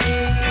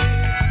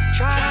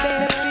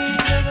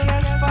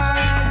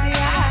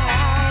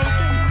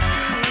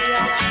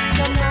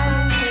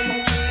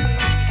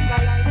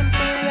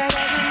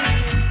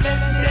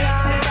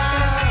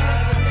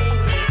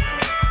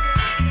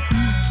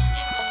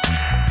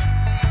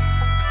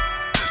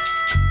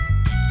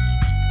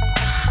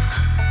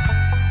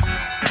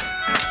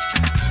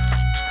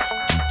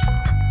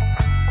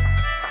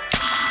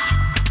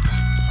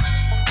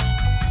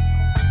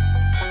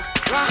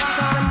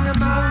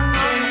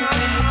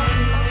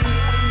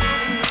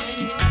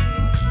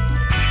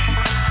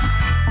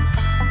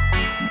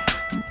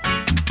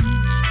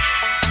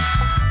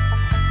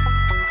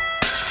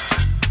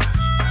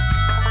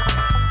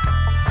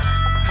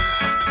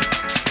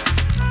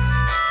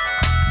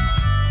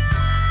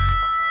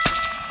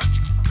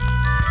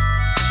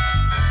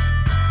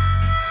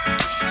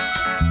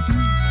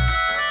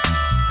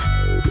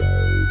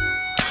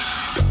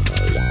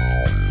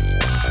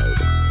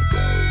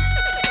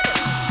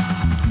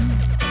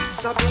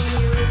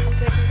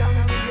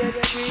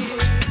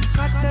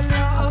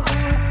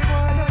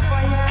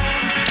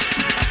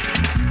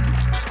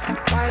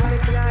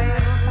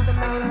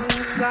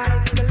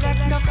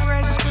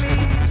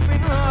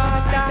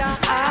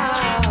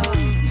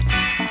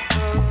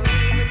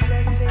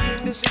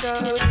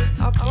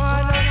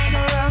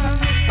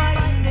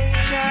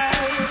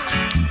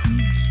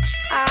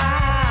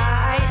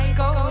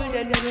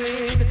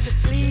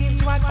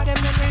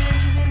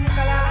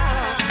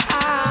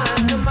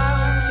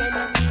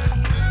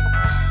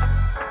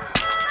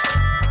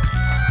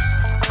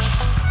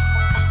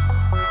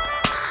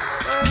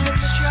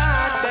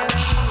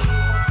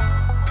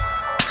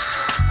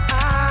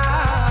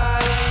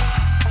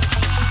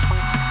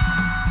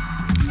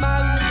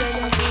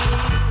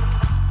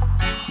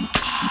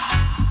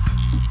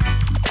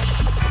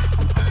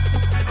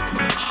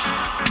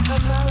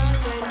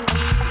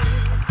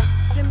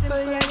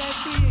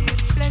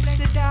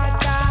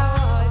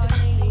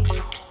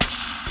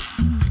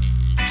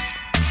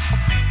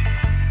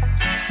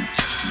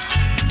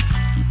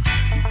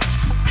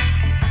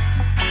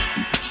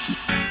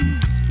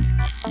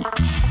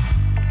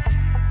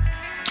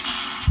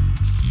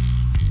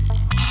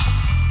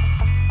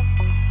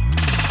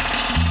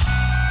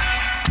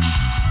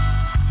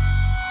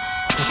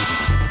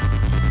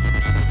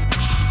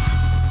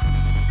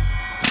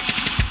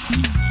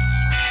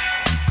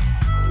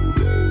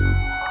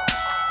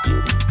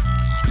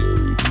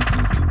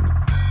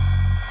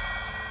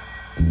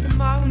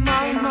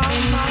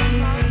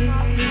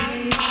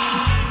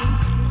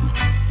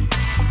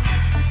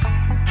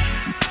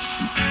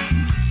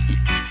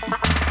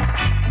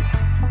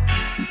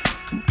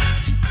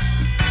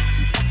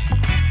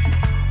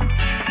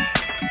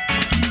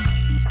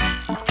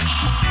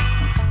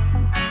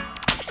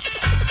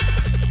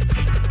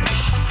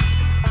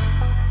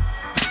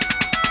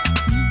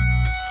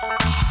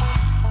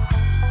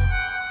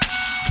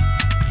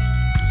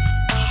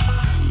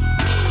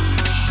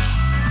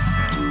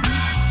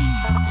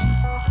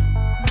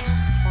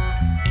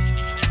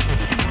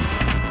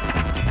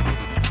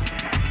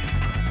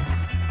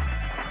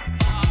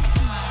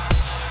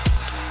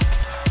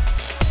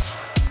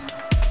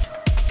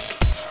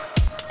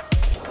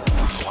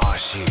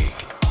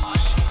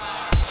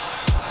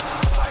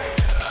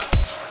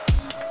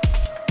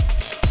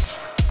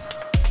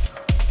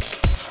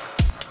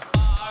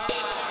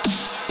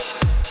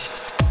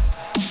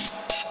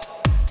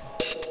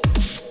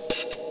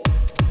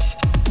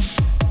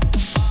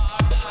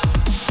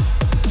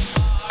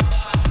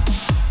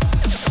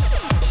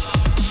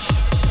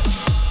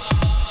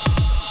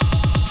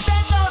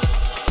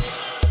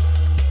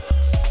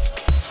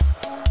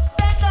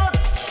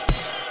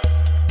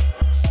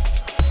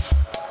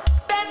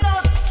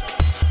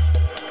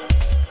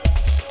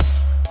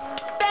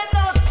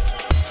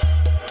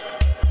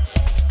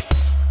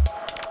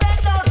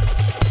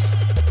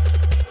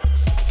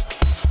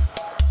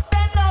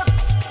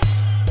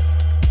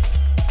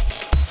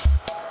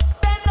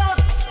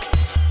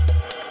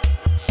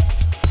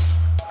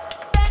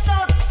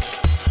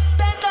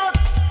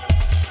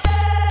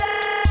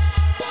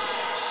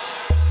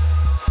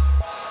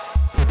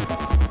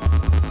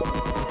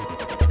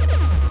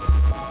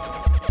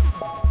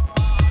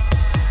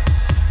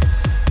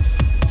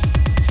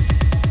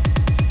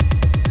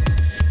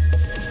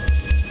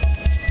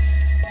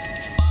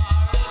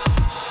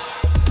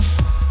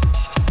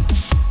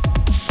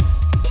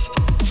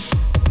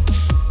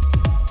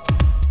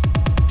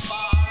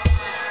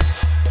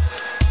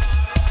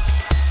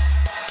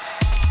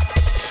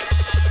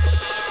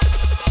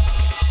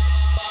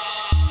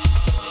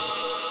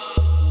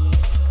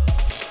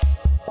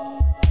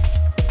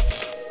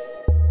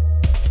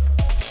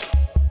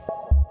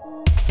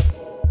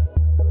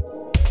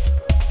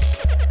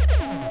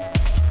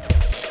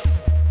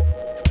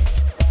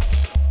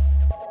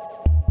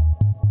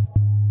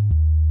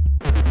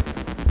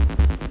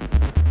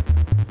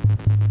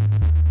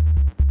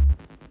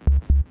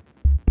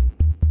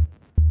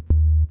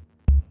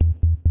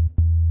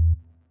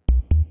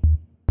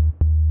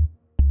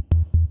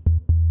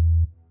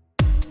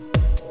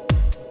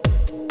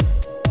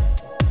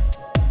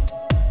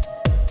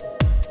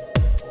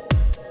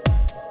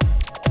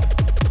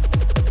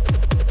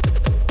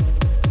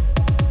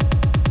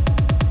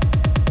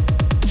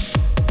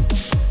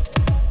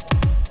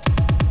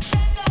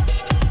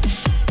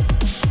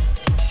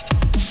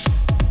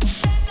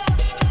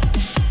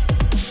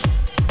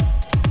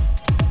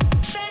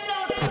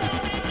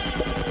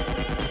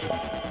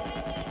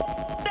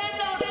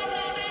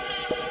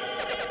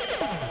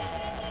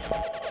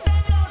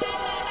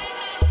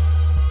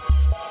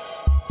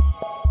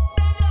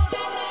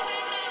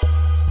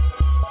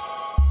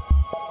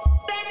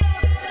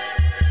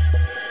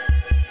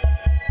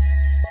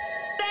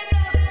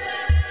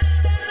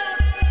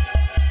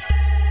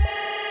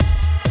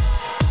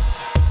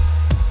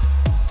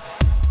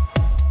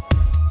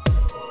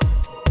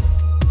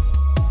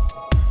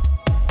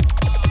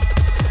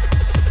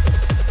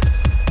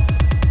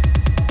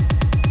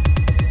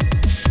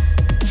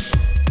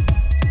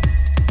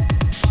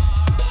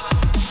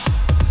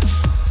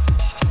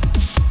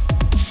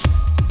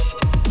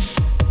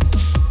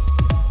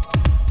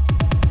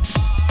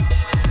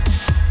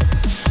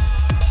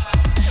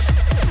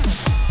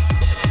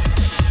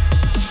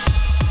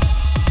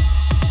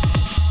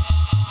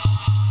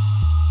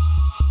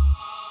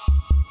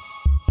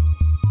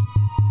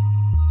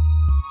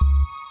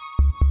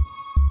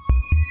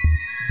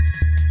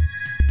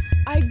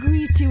 I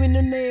greet you in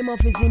the name of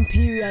His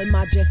Imperial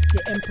Majesty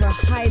Emperor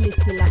Haile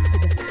Selassie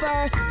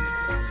I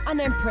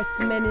and Empress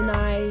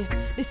Meninai.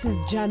 This is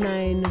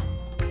Janine,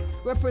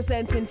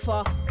 representing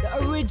for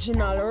the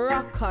original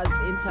Rockers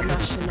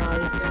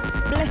International.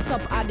 Bless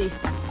up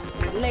Addis,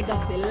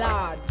 legacy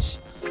large.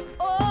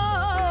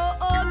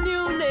 Oh,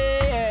 new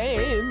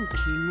name,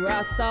 King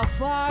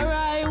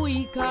Rastafari.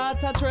 We can't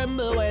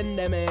tremble when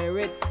them hear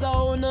it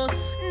sound.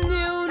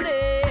 New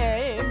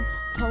name,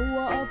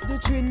 power of the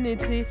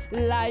Trinity,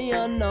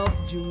 Lion of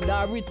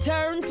Judah,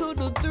 return to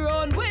the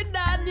throne with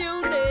that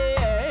new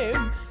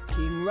name.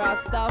 King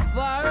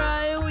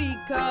Rastafari, we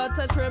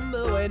can't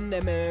tremble when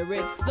them hear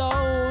it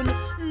sound.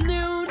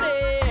 New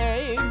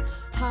name,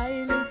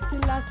 Haile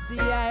Selassie,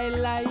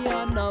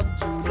 Lion of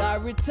Judah,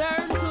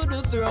 return to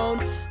the throne.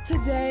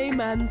 Today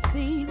man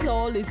sees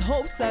all his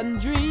hopes and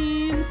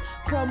dreams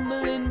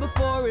crumbling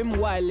before him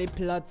while he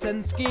plots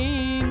and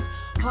schemes.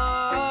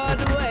 Hard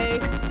way,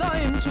 so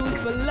him choose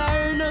for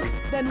learn,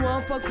 then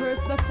one for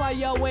curse the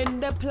fire when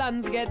the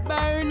plans get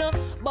burned.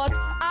 But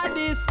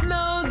Addis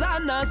knows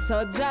and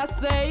so just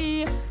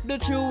say the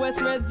truest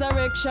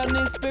resurrection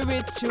is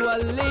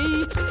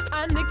spiritually,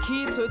 and the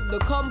key to the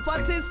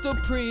comfort is to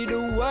pray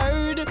the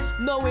word,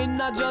 knowing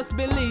not just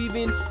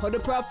believing, for the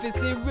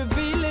prophecy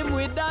revealing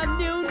with a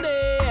new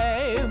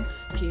name.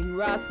 King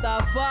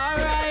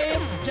Rastafari,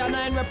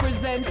 Janine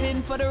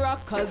representing for the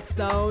Rockers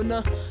sound.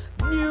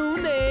 New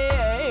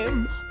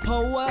name,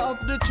 power of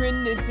the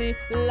Trinity,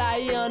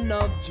 Lion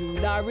of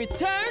Judah,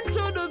 return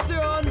to the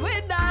throne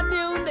with a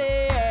new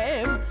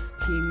name.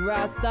 King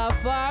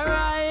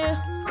Rastafari,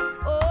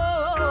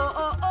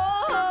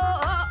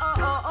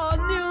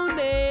 new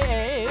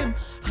name,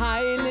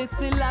 Haile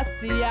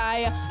Selassie,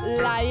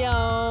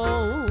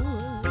 Lion.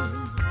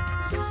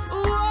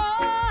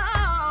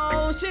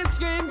 Whoa, she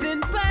screams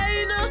in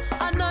pain,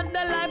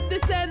 another life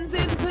descends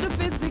into the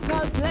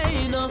physical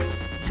plane.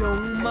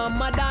 Young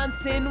mama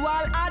dancing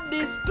while at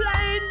this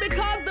plane,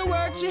 because the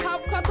work she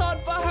have cut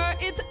out for her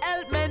it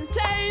help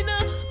maintain.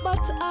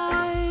 But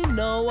I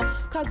know,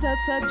 cause as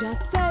I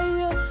just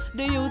say,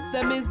 the youths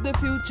them is the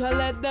future,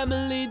 let them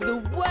lead the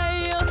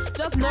way.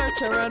 Just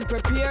nurture and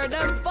prepare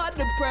them for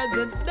the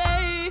present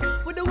day,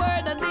 with the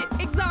word and the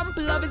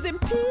example of His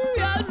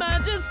Imperial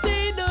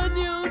Majesty, the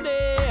new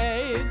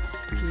name,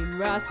 King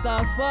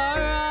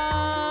Rastafari.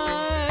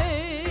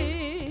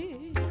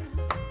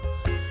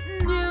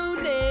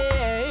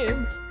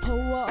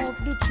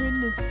 The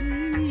Trinity.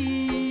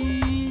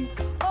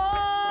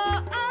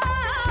 Oh,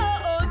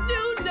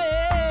 new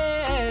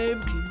name,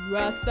 King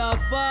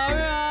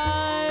Rastafari.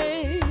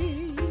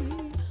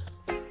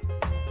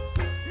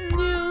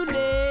 New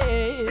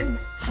name,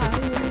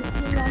 Haile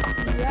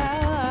Selassie.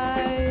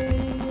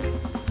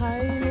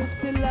 Haile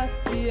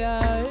Selassie.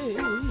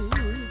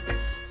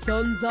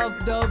 Sons of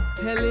Dove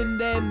telling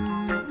them,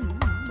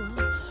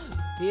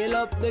 hail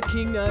up the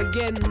King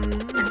again.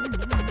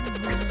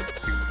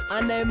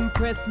 And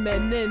Empress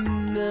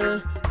Menin,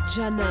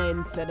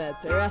 Janine said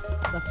that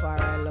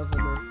Rastafari love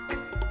him.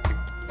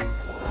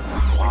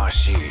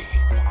 Walshy,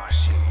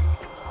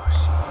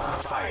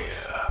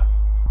 fire.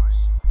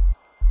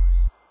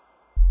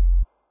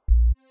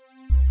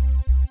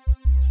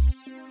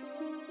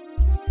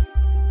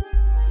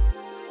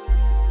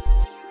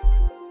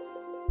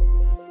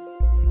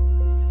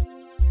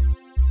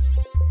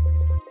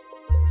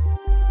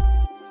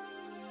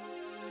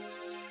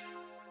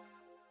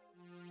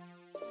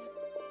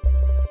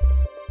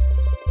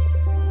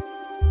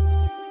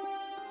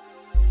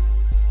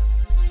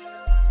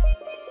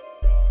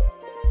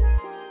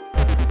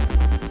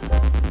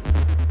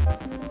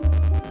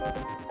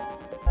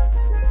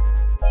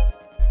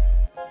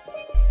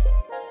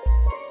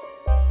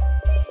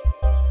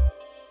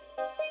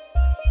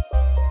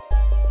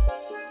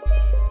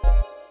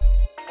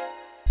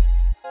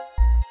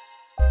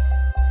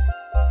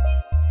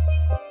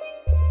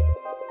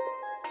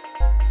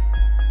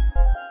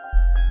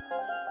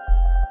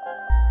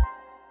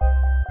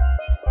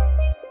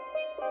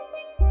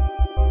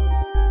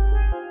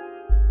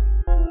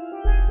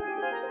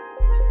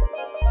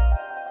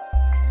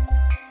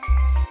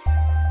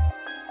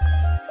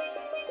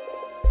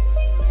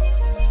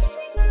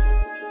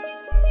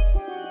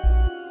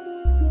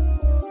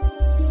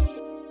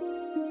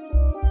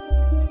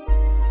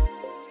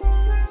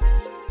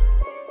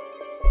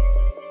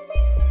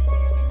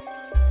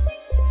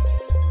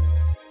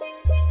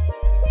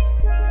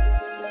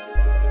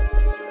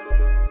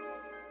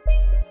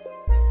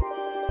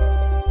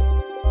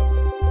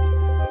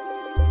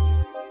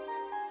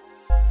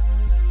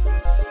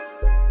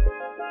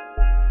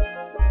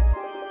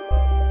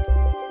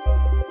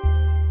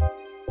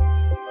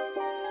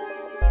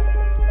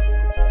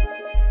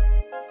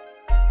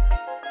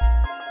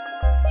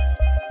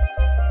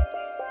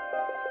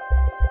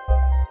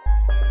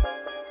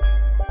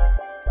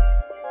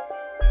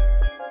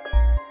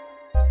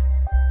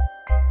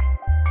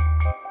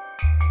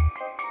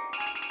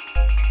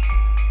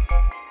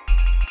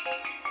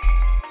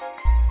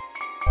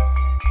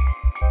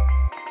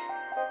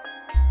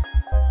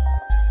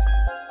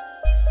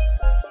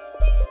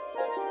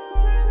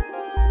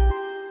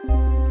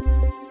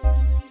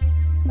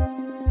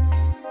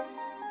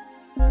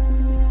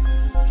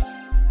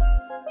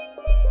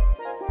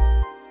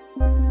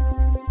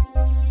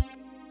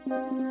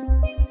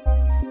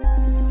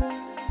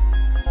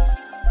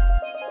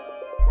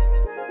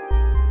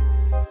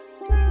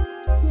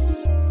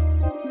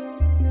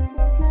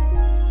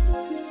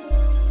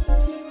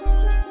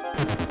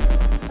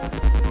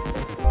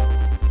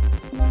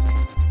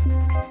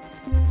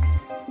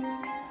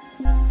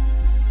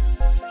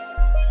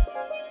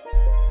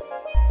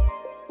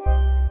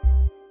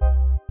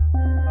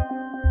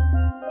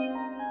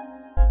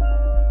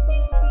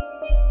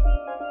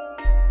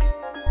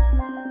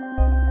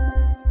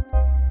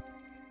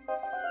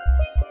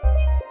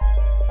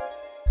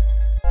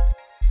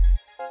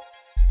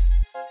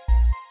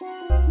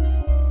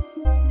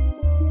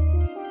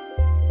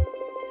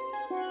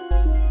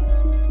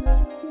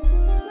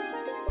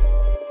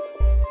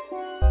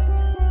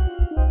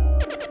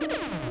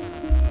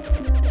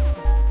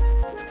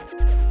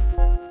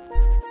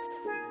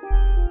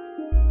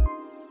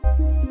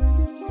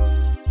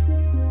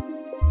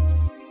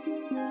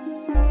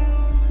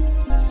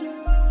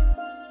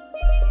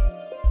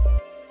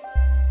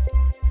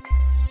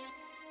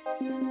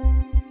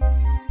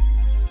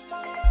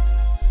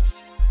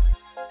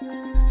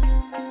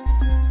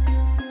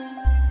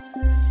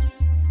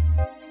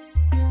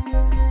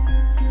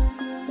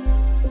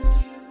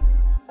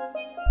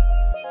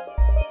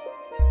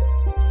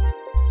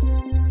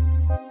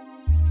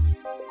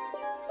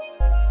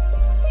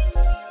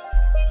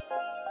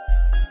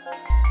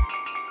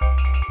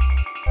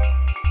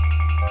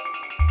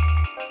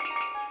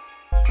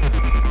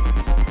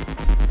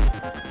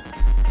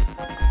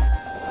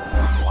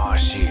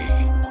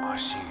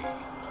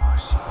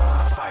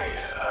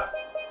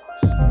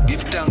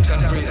 Give thanks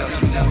and praise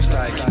unto the Most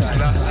High, King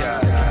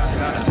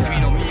Lazer,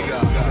 Queen Omega,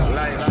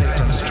 life,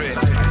 health and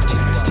strength.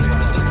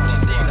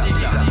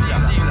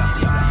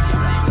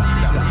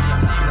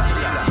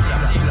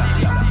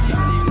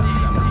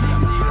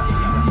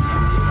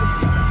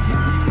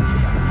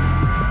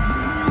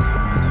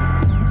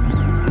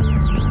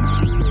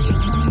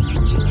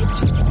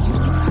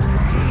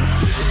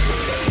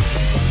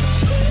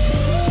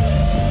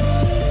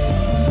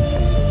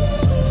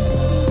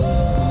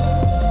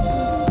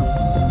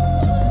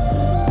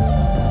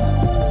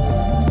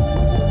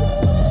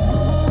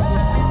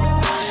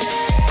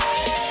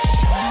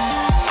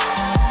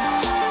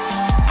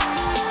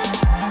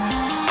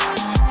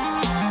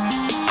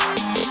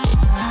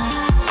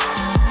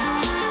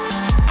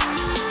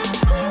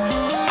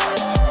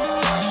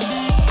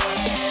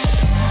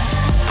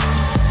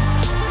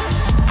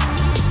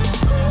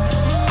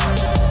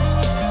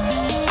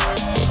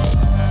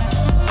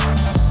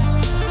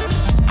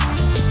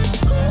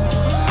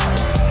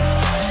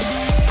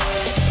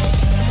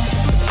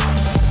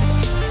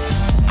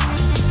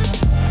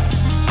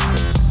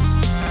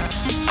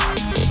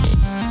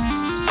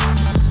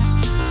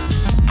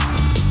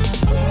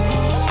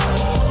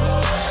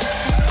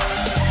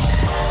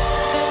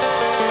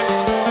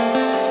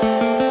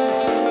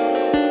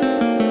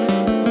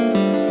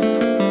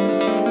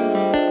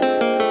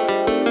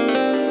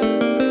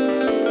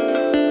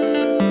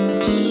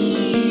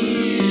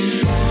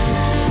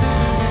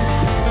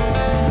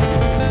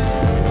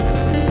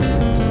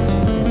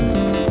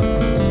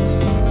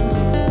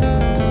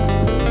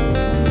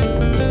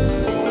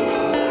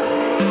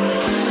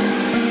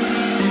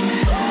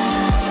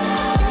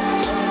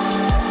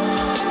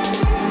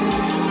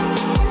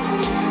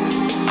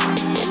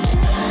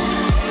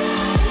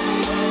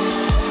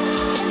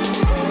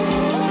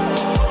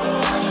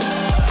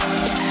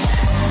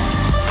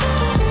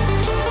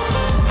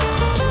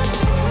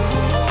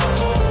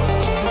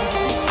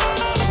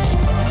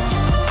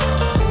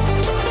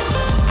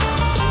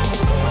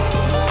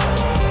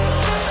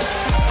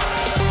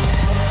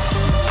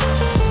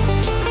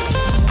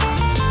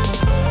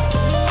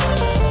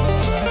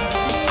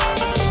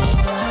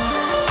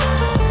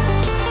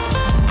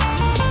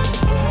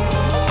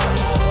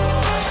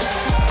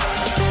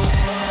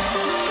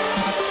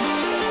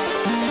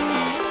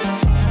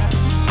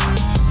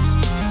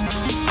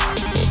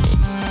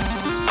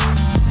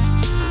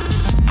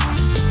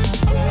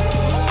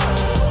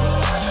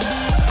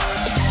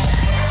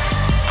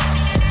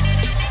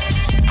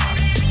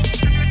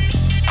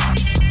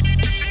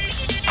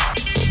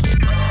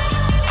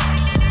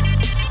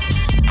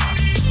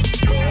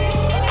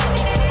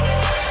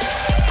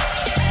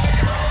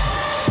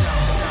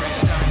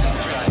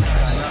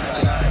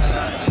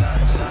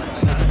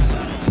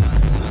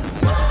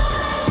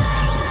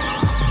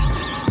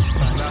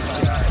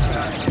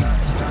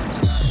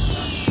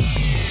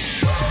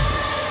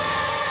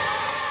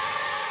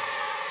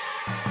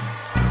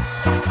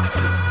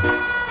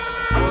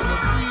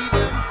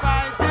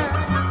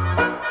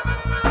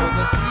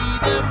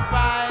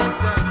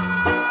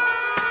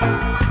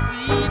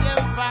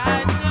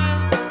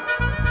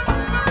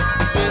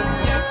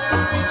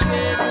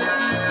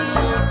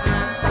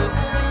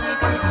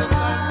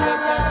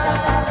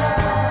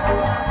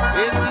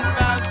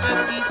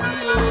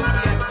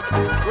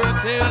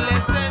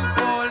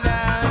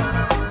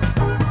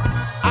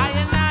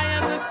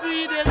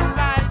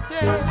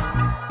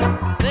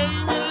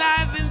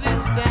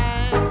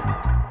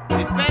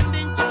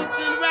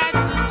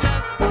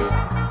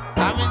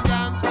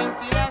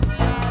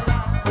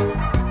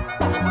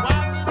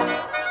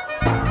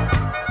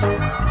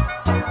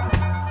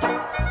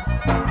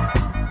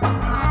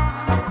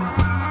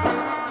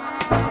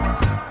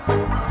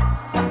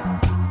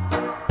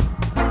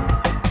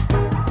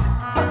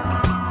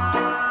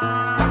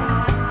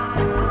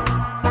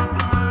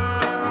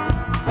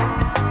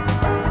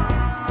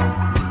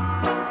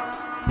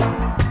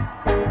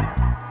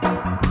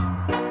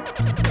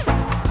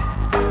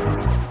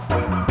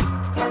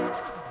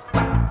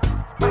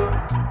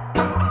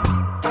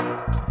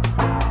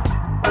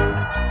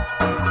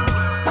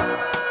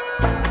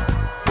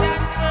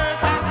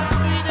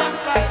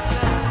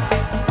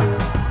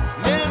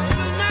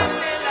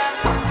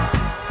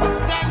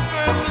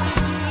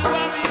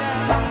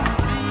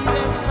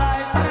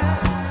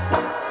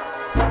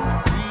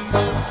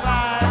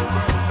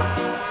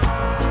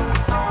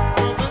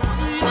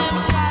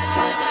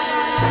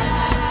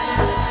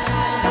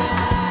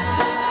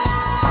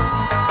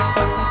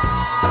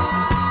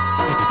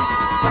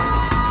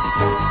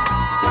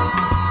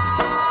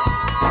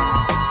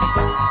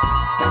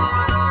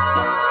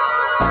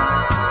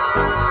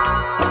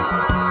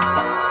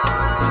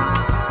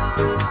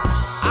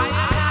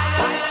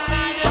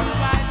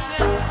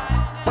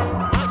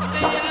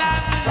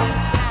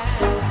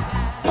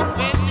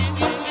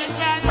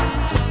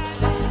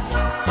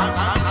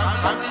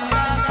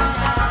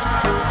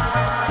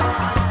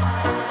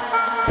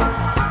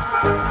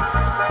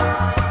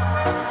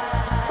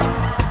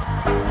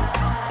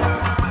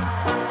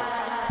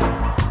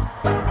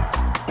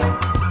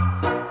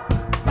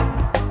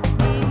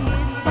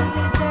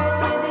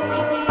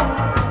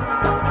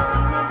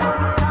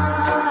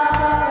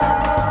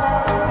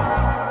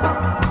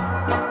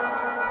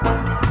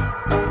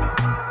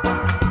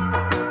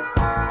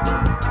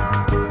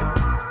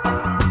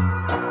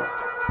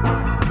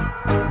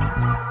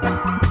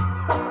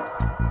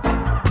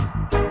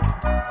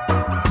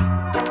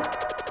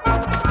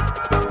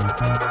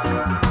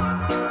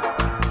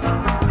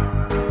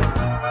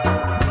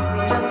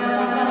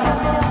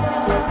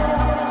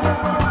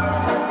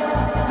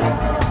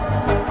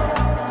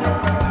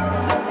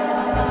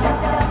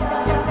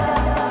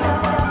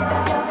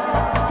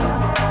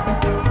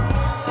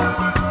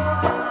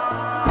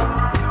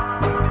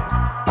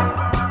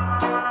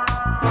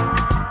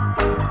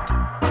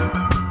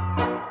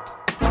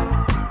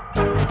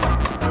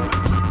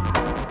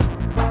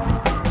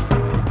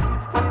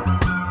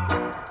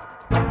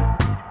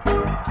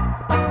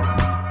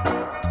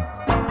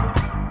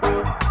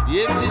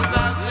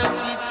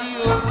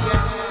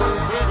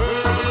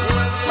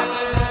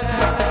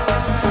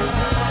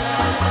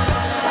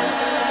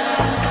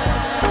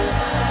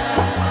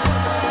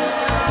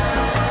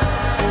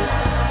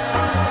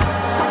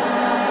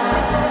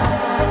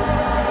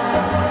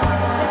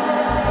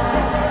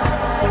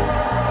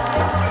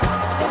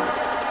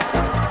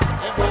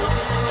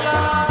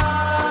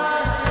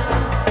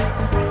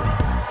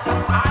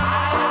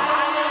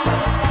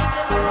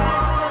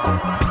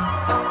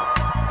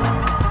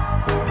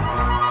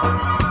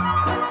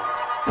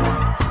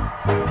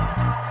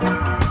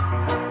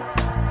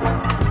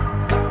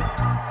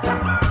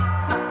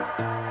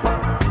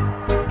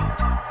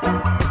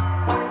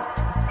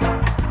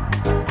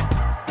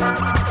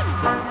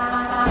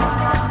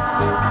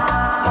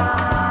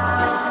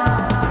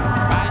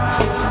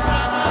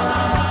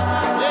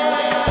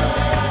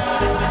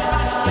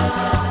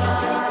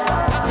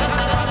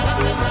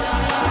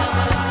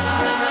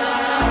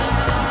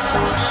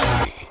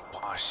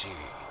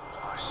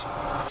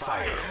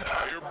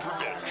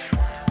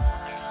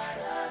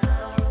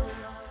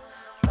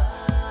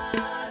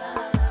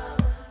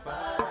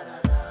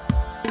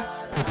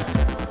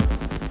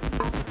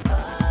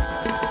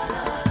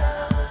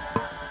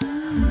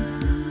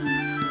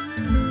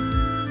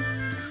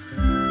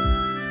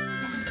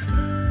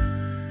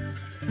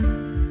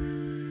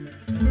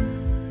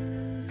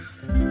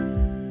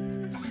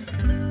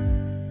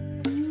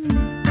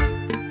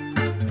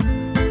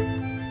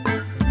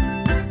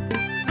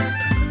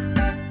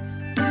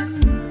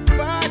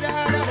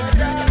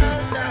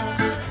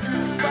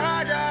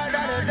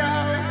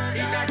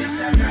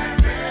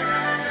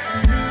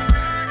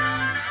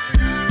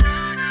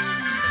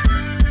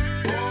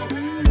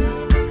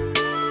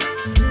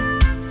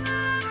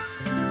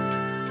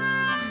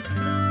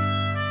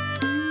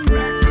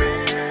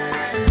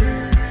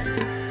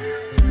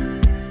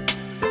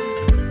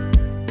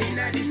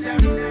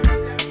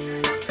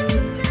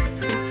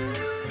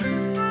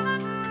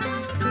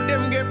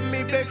 Them get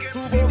me vexed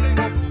to bump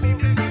up.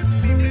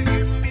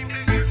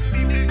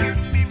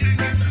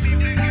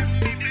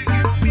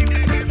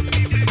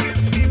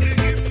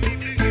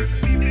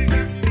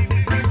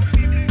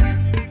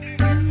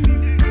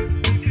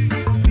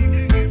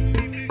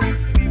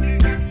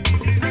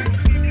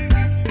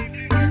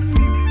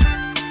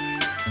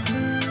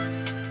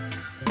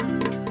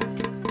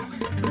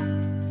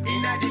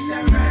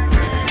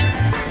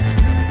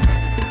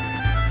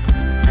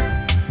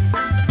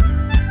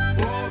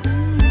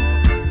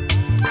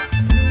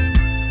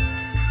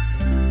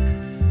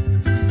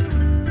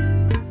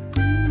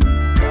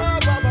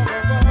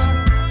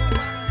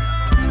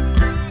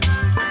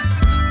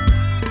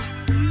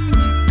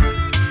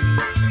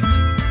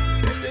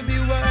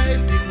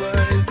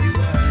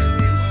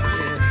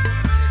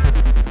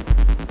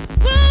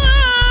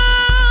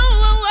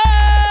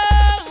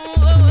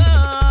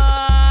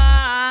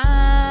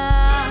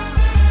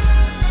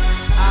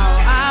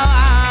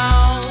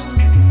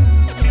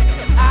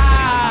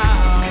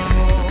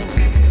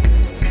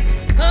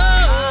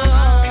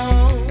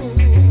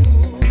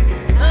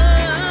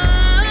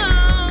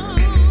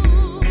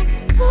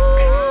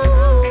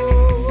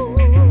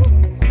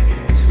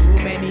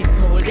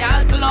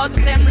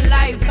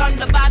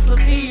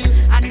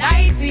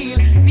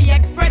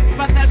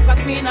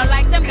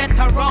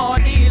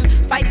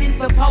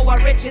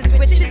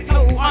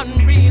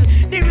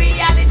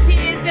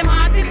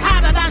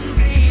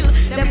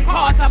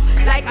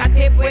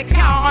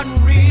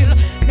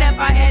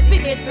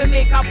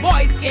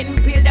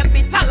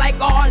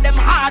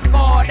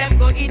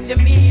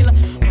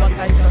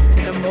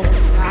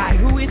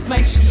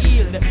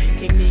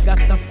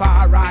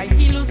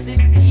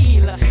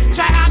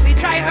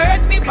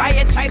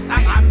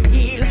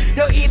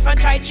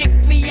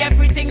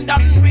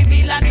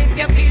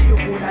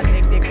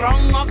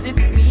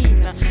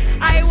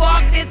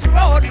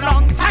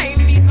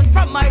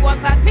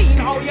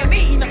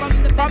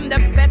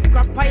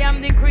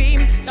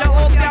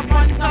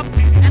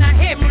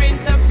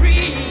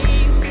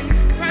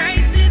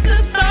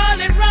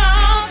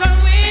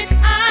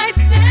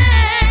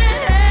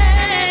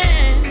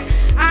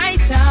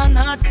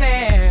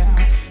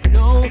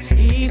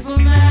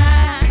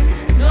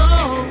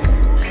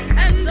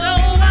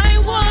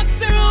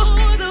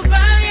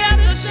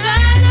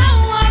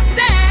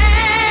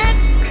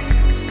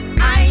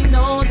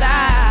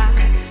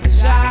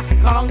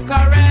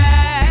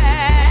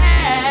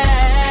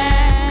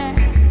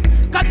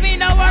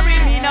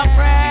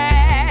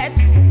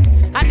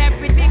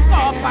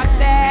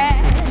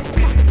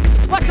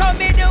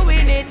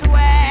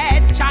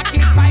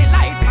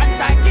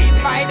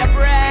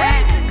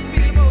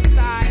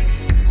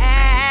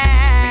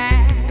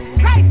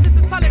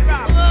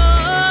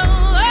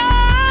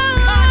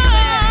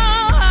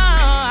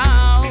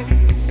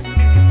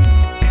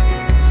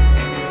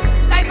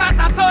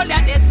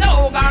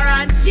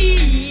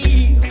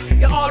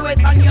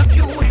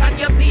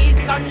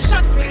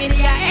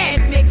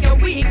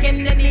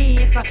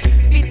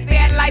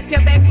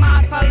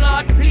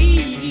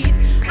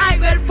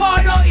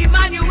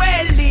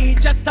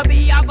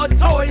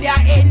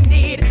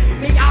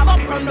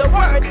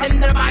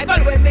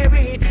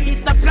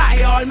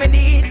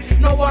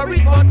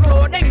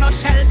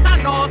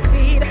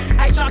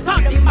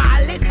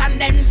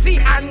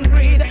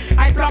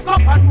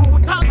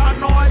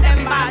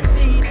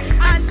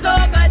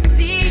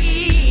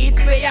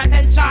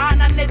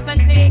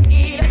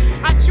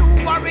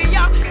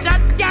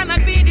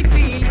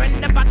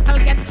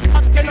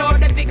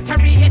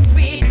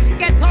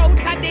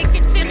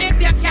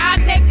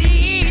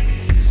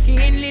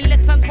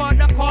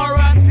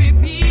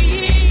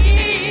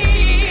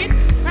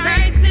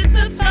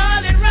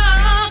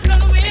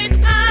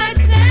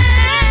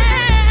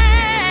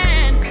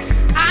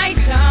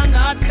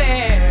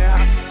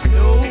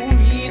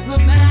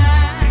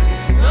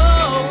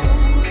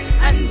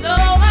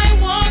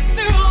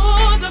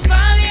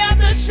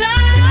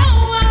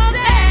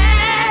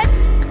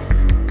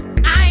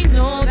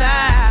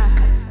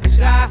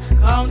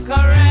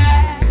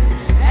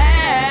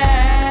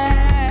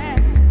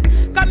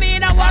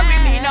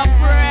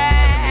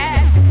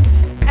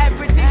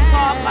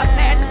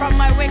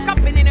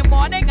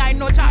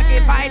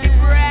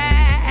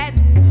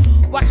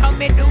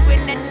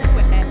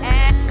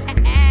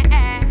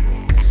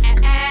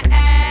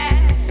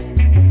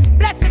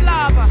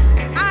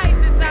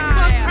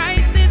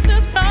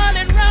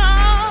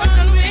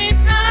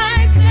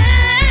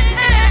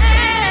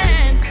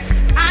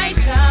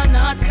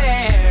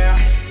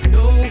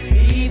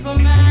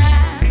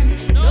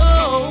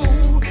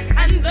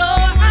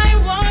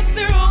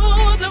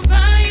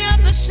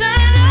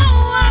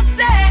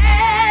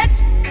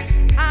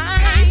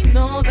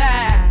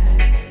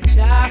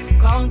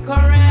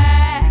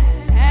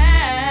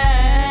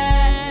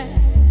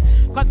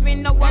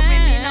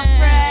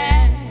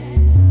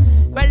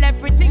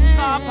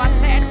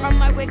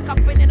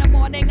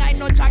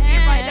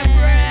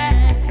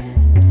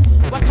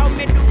 Watch how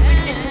me doing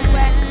it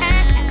well.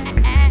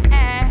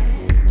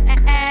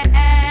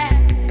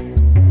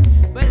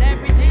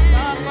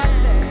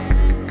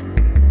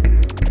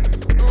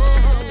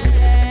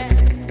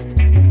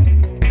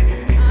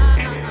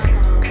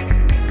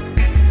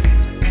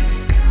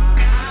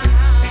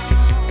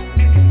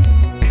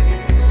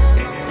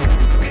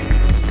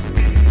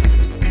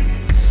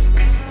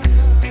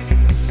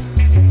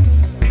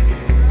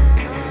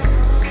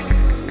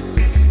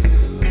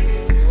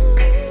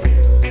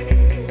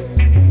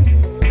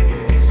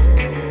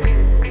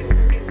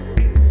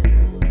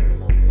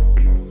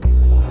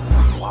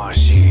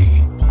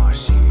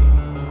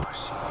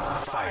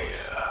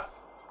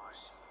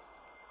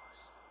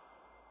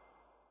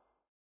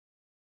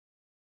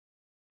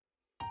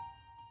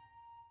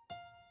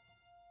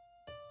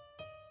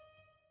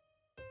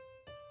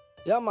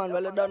 Yeah, man,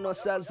 well, you don't know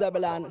Sir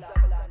Zebulon,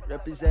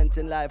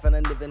 representing life and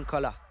a living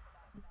color.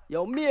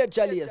 Yo,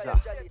 Major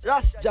Lazer,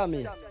 Ras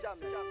Jammy,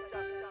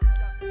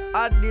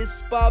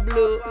 Addis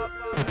Pablo,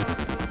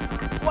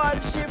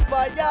 Walshy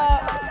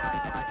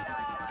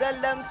fire.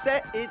 Tell them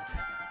say it,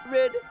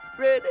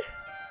 red,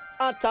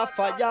 out of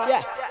fire.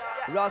 Yeah.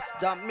 Ras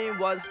Jammy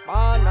was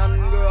born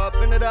and grew up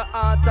in the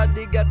heart of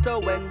the ghetto.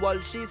 When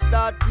Walshy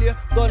start play,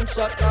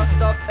 gunshot and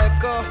stop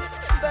echo.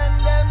 Spend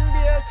them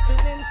days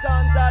spinning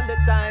sounds all the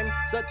time.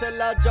 So tell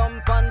a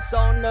jump and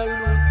sound and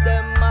lose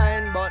them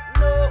mind. But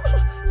no,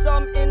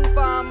 some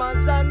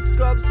informers and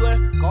scrubs were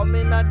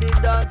coming at the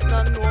dance,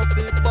 not know if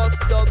it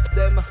bust dubs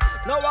them.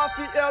 Now I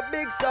feel your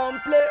big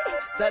sound play.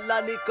 Tell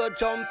a little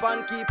jump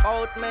and keep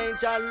out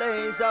Major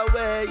Lazer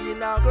away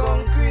in a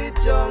concrete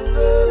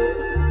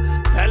jungle.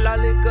 Tell a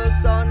little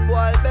son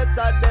boy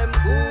better them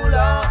cool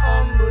and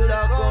humble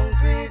a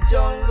concrete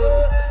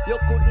jungle. You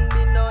couldn't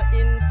be no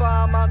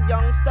informer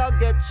youngster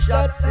get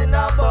shots in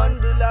a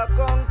bundle of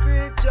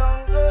concrete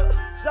jungle.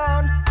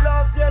 Son,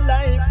 love your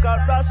life, cause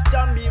Ras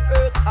Jammy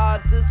work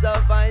hard to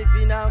survive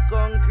in a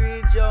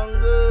concrete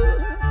jungle.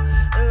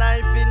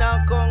 Life in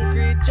a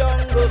concrete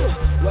jungle.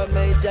 Where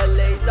Major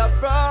Lazer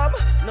from,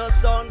 no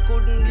son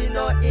couldn't be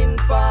no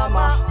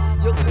informer.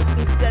 You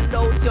couldn't sell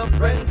out your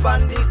friend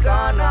pan the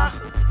corner.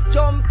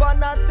 Jump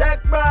on a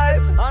tech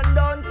bribe and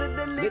down to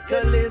the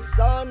littlest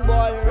son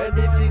boy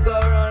ready figure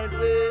out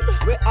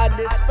with. We had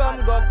this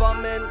from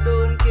government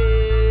don't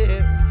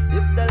care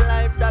if the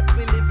life that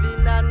we live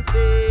in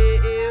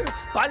unfair.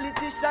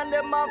 Politician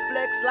them a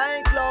flex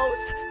like clothes.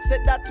 Said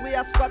that we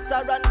a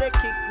squatter and they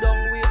kick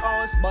down we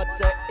house. But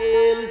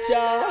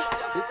Elcha,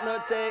 it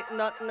no take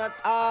nothing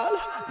at all.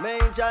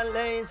 Major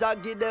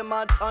Lazer give them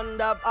a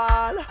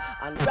thunderball.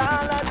 And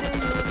all of the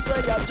youths so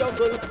you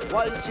juggle.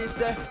 Walshy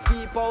say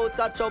keep out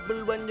of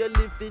trouble when you're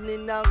living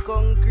in a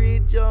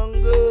concrete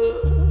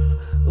jungle.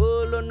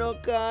 All on no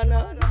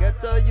corner,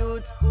 get a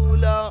youth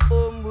school or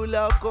humble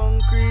a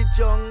concrete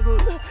jungle.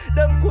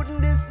 Them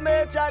couldn't this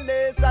Major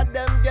Lazer,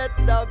 them get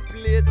the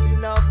plate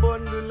in a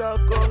bundle of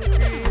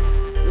concrete.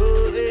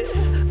 Oh, hey,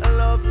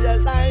 love your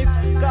life,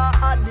 cause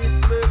at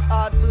this work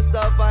hard to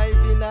survive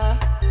in a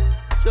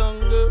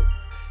jungle,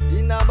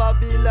 in a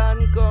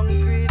Babylon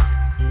concrete.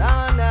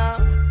 Now.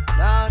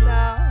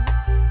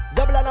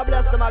 Zebulon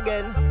bless them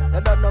again.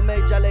 You don't know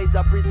Major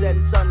Lazer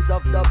present Sons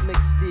of the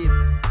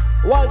Mixtape.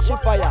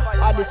 Walshy fire,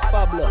 Addis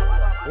Pablo,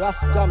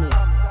 Ras Jammy.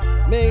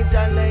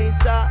 Major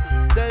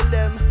Lazer, tell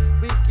them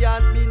we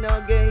can't be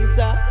no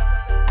gazer.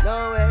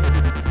 No way,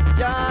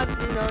 can't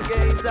be no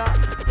gazer.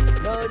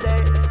 No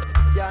day,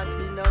 can't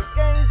be no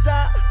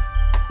gazer.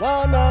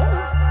 No,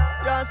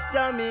 Ras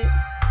Jammy.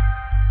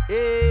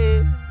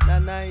 Hey,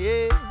 na,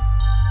 yeah.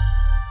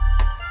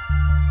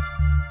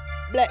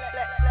 Bless.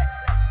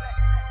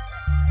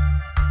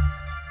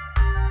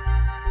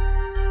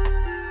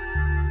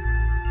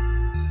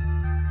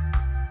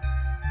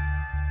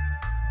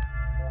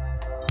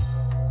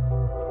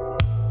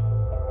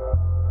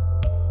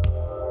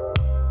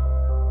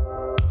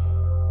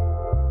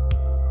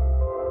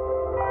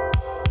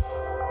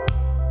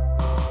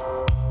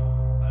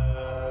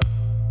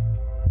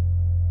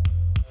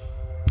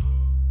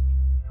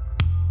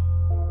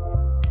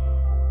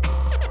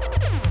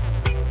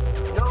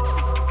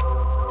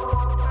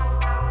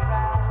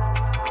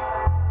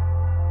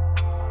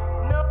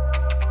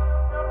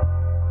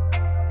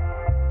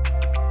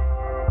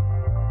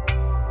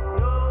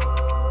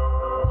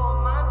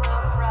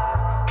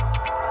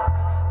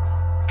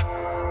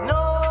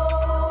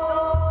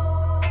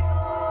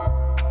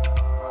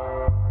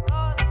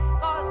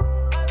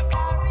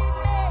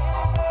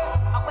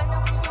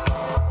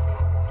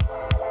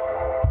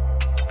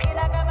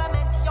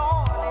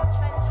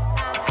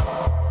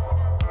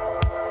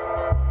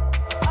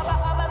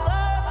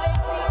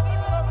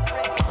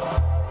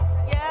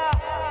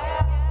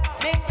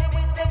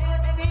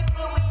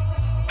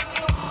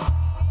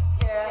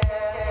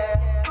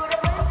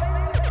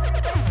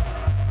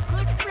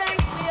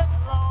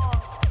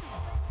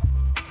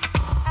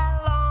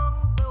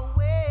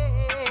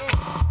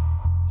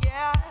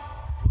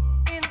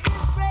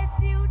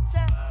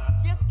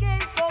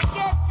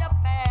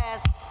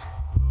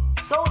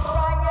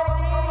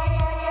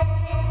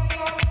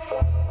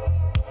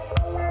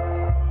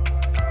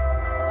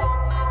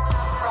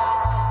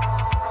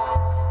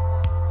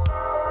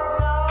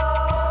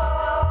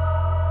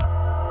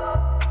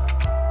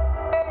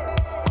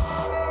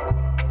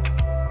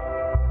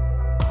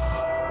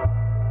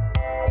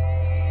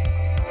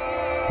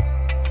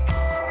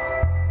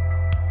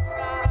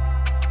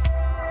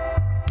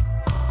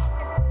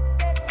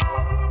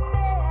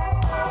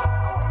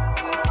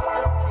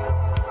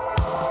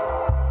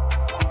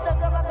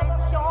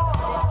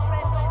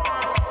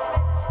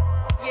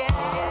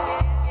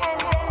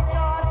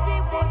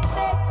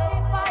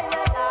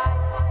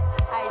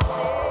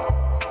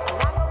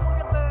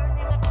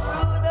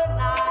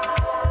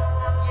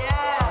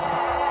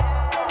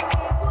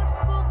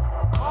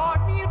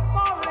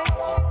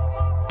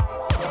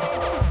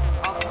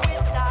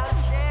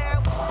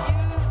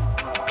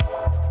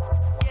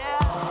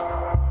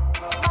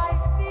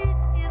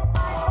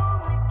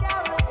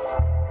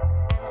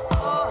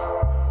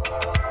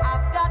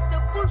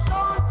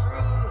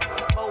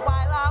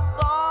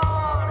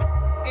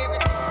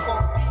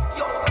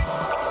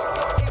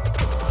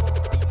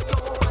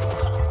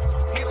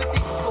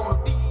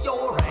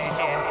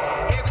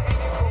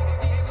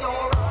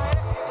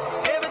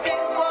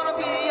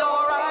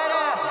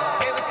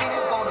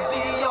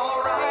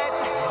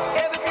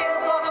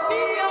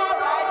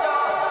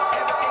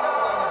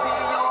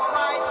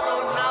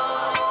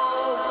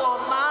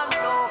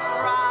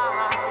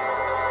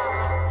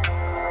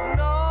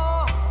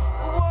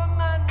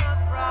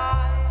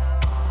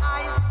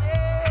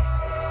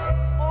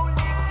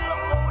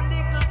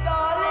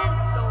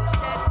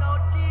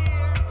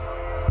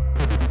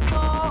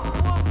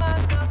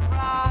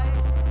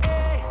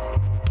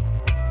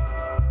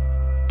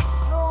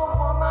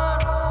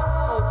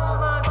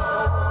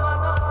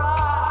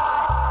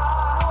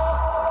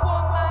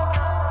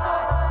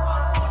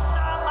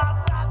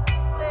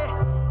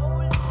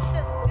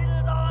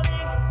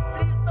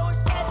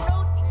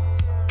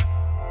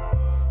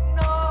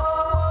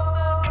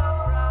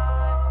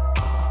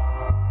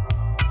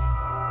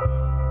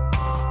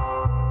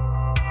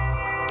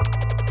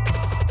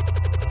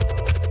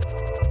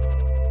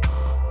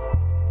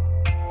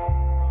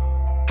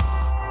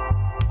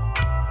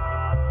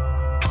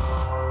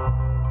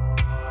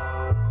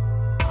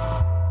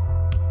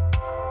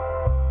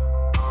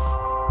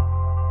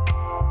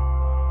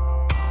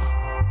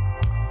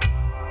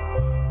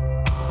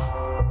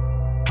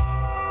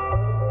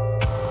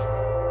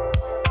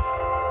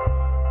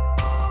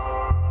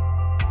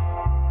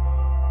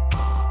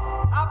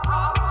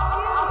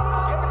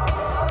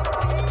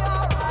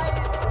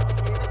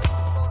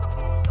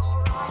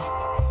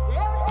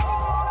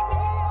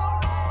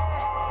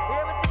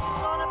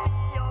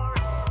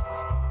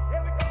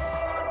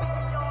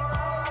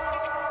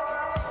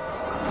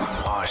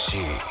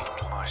 Walshy.